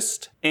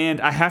purchased,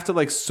 and I have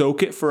to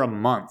soak it for a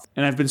month.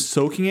 And I've been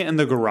soaking it in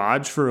the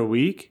garage for a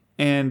week.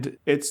 And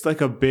it's like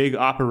a big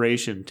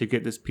operation to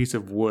get this piece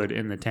of wood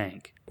in the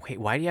tank. Wait,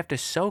 why do you have to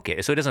soak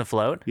it so it doesn't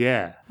float?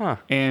 Yeah. Huh.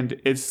 And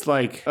it's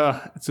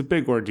it's a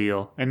big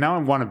ordeal. And now I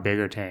want a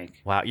bigger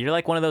tank. Wow, you're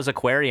like one of those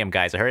aquarium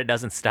guys. I heard it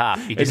doesn't stop.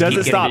 You It just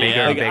doesn't keep stop. getting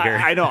bigger and bigger.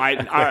 I know.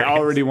 I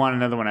already want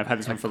another one. I've had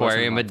this one for less than a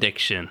aquarium month.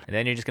 addiction. And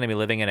then you're just going to be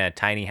living in a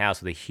tiny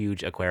house with a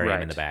huge aquarium in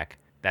Right. the back.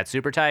 That's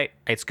super tight.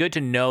 It's good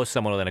to know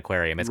someone with an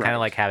aquarium. It's kind Right. of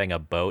like having a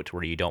boat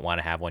where you don't want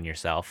to have one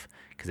yourself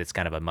because it's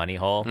kind of a money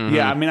hole.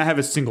 Yeah, I mean, I have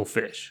a single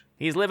fish.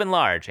 He's living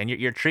large, and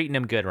you're treating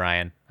him good,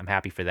 Ryan. I'm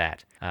happy for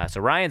that.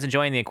 So Ryan's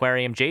enjoying the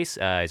aquarium. Jace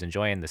is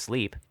enjoying the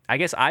sleep. I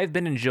guess I've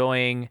been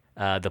enjoying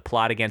The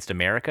Plot Against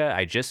America.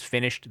 I just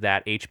finished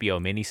that HBO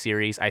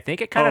miniseries. I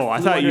think it kind of I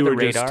flew thought under you the were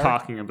radar. just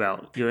talking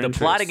about your The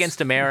interests. Plot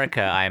Against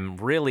America, I'm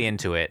really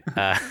into it.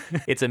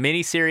 It's a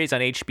miniseries on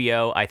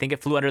HBO. I think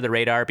it flew under the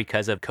radar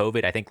because of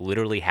COVID. I think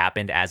literally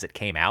happened as it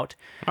came out.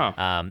 Oh.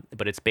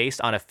 But it's based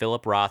on a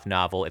Philip Roth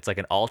novel. It's like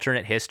an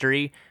alternate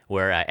history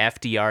where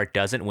FDR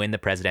doesn't win the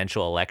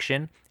presidential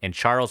election and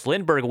Charles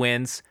Lindbergh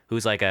wins,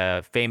 who's like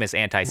a famous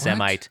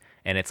anti-Semite.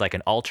 And it's like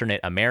an alternate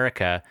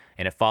America,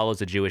 and it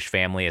follows a Jewish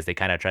family as they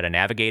kind of try to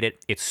navigate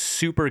it. It's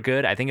super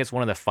good. I think it's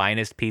one of the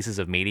finest pieces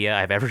of media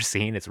I've ever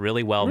seen. It's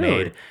really well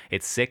made.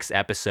 It's 6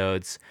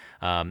 episodes.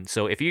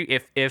 So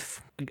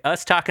if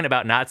us talking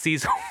about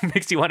Nazis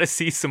makes you want to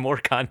see some more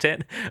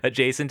content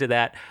adjacent to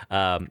that,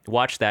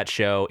 watch that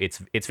show.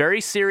 It's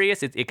very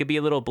serious. It could be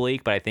a little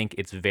bleak, but I think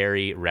it's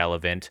very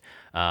relevant.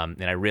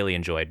 And I really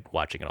enjoyed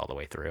watching it all the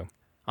way through.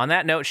 On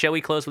that note, shall we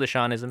close with a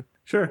Seannism?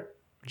 Sure.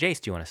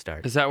 Jace, do you want to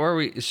start? Is that where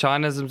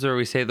Seannisms where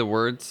we say the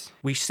words?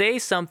 We say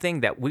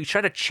something that we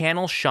try to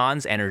channel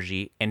Sean's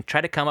energy and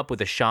try to come up with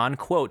a Sean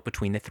quote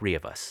between the 3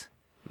 of us.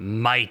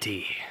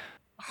 Mighty.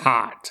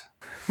 Hot.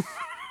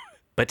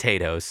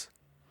 Potatoes.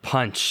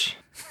 Punch.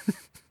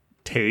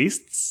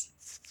 Tastes.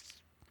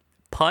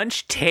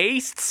 Punch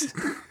tastes?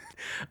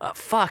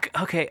 Fuck.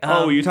 Okay.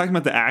 You're talking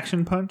about the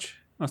action punch?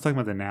 I was talking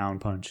about the noun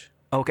punch.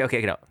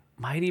 Okay. No.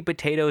 Mighty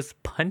potatoes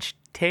punch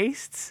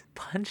tastes?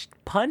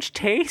 Punch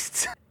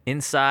tastes?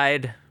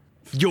 Inside.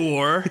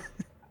 Your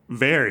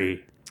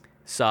Very.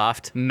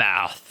 Soft.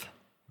 mouth.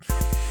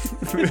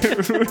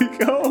 There we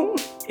go.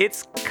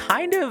 It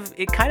kind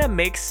of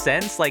makes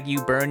sense. Like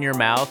you burn your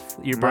mouth,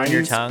 you burn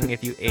your Mine's tongue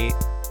if you eat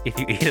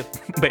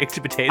a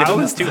baked potato.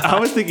 I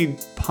was thinking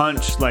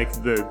punch like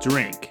the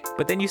drink.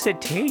 But then you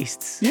said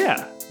tastes.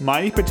 Yeah.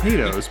 Mighty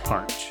potatoes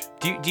punch.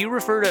 Do you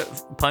refer to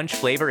punch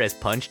flavor as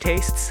punch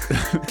tastes?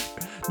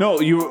 No,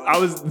 I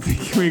was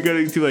thinking we were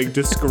going to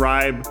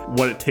describe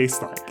what it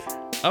tastes like.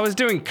 I was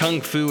doing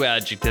kung fu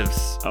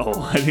adjectives.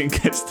 Oh, I didn't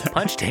catch that.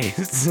 Punch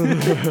tastes.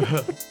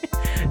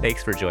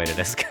 Thanks for joining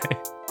us,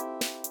 guys.